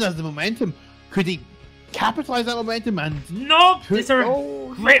D. Morton has the momentum. Could he capitalize that momentum and... No! It's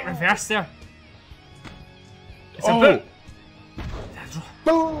a great reverse there. It's a boot.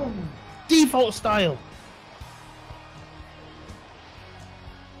 Boom! Default style.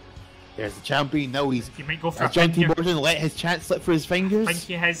 There's the champion. Now he might go for John T. Morton let his chance slip through his fingers. I think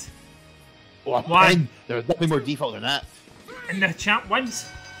he has. Oh, a pin. There's nothing more default than that. And the champ wins.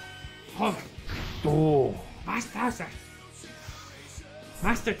 Oh.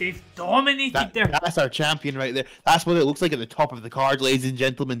 Master Dave dominated there. That's our champion right there. That's what it looks like at the top of the card, ladies and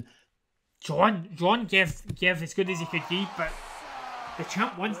gentlemen. John gave as good as he could give, but the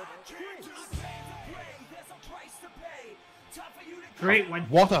champ won. Great win.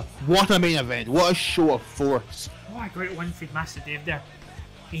 What a main event. What a show of force. What a great win for Master Dave there.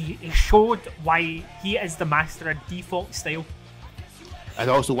 He showed why he is the master of default style. And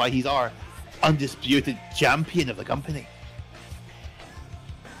also why he's our undisputed champion of the company.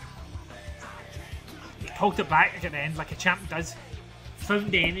 He pulled it back at the end like a champ does.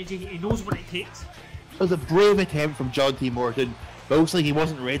 Found the energy. He knows what it takes. It was a brave attempt from John T. Morton, but it looks like he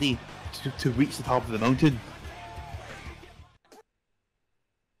wasn't ready to reach the top of the mountain.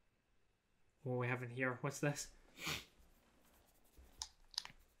 What we have in here? What's this?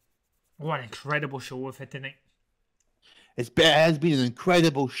 What an incredible show we've had tonight. It has been an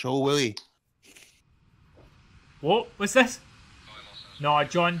incredible show, Willie. What? What's this? No,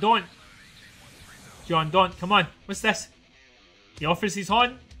 John, don't. John, don't. Come on. What's this? He offers his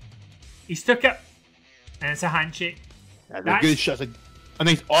horn. He's took it. And it's a handshake. Yeah, good shot. A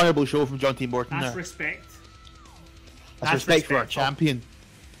nice honourable show from John T. Morton. That's respect. That's respect for our champion.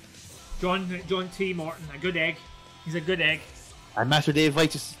 John T. Morton, a good egg. He's a good egg. And Master Dave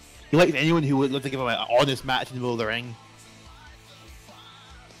likes anyone who would love to give him an honest match in the middle of the ring.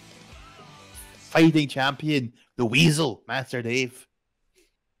 Fighting champion, the Weasel, Master Dave.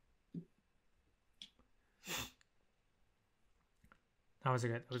 That was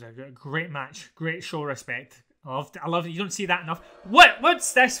a great match. Great show respect. I loved it. You don't see that enough.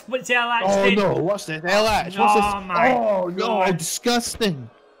 What's this? What's LH? Oh no, what's this? LH? What's this? Oh no, God. Disgusting.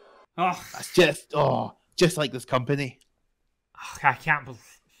 Oh, that's just like this company. Oh, I can't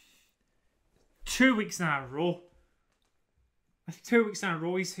believe 2 weeks in a row. 2 weeks in a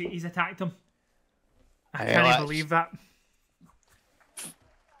row he's attacked him. I can't believe that.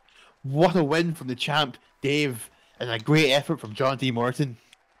 What a win from the champ, Dave. And a great effort from John T. Morton.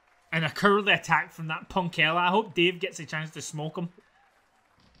 And a cowardly attack from that punkella. I hope Dave gets a chance to smoke him.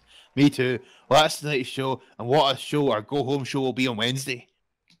 Me too. Well, that's tonight's show, and what a show our go-home show will be on Wednesday.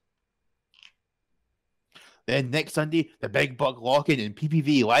 Then next Sunday, the Big Buck Lock-In and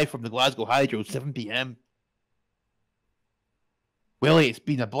PPV live from the Glasgow Hydro, 7 p.m. Willie, it's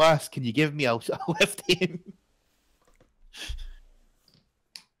been a blast. Can you give me a lift in?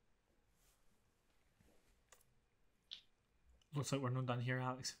 Looks like we're not done here,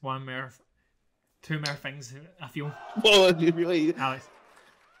 Alex. Two more things, I feel. Well, really? Alex.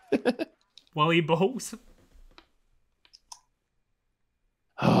 Willie Balls.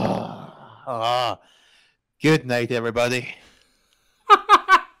 Good night, everybody.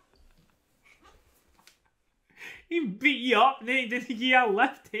 He beat you up, and then he didn't give you a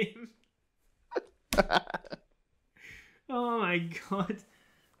lift in. Oh my god.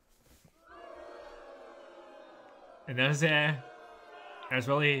 And there's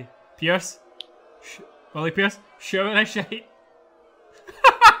Willie Pierce. Willie Pierce, showing a shite.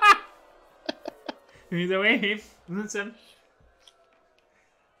 He's away, that's him.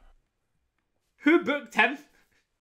 Who booked him?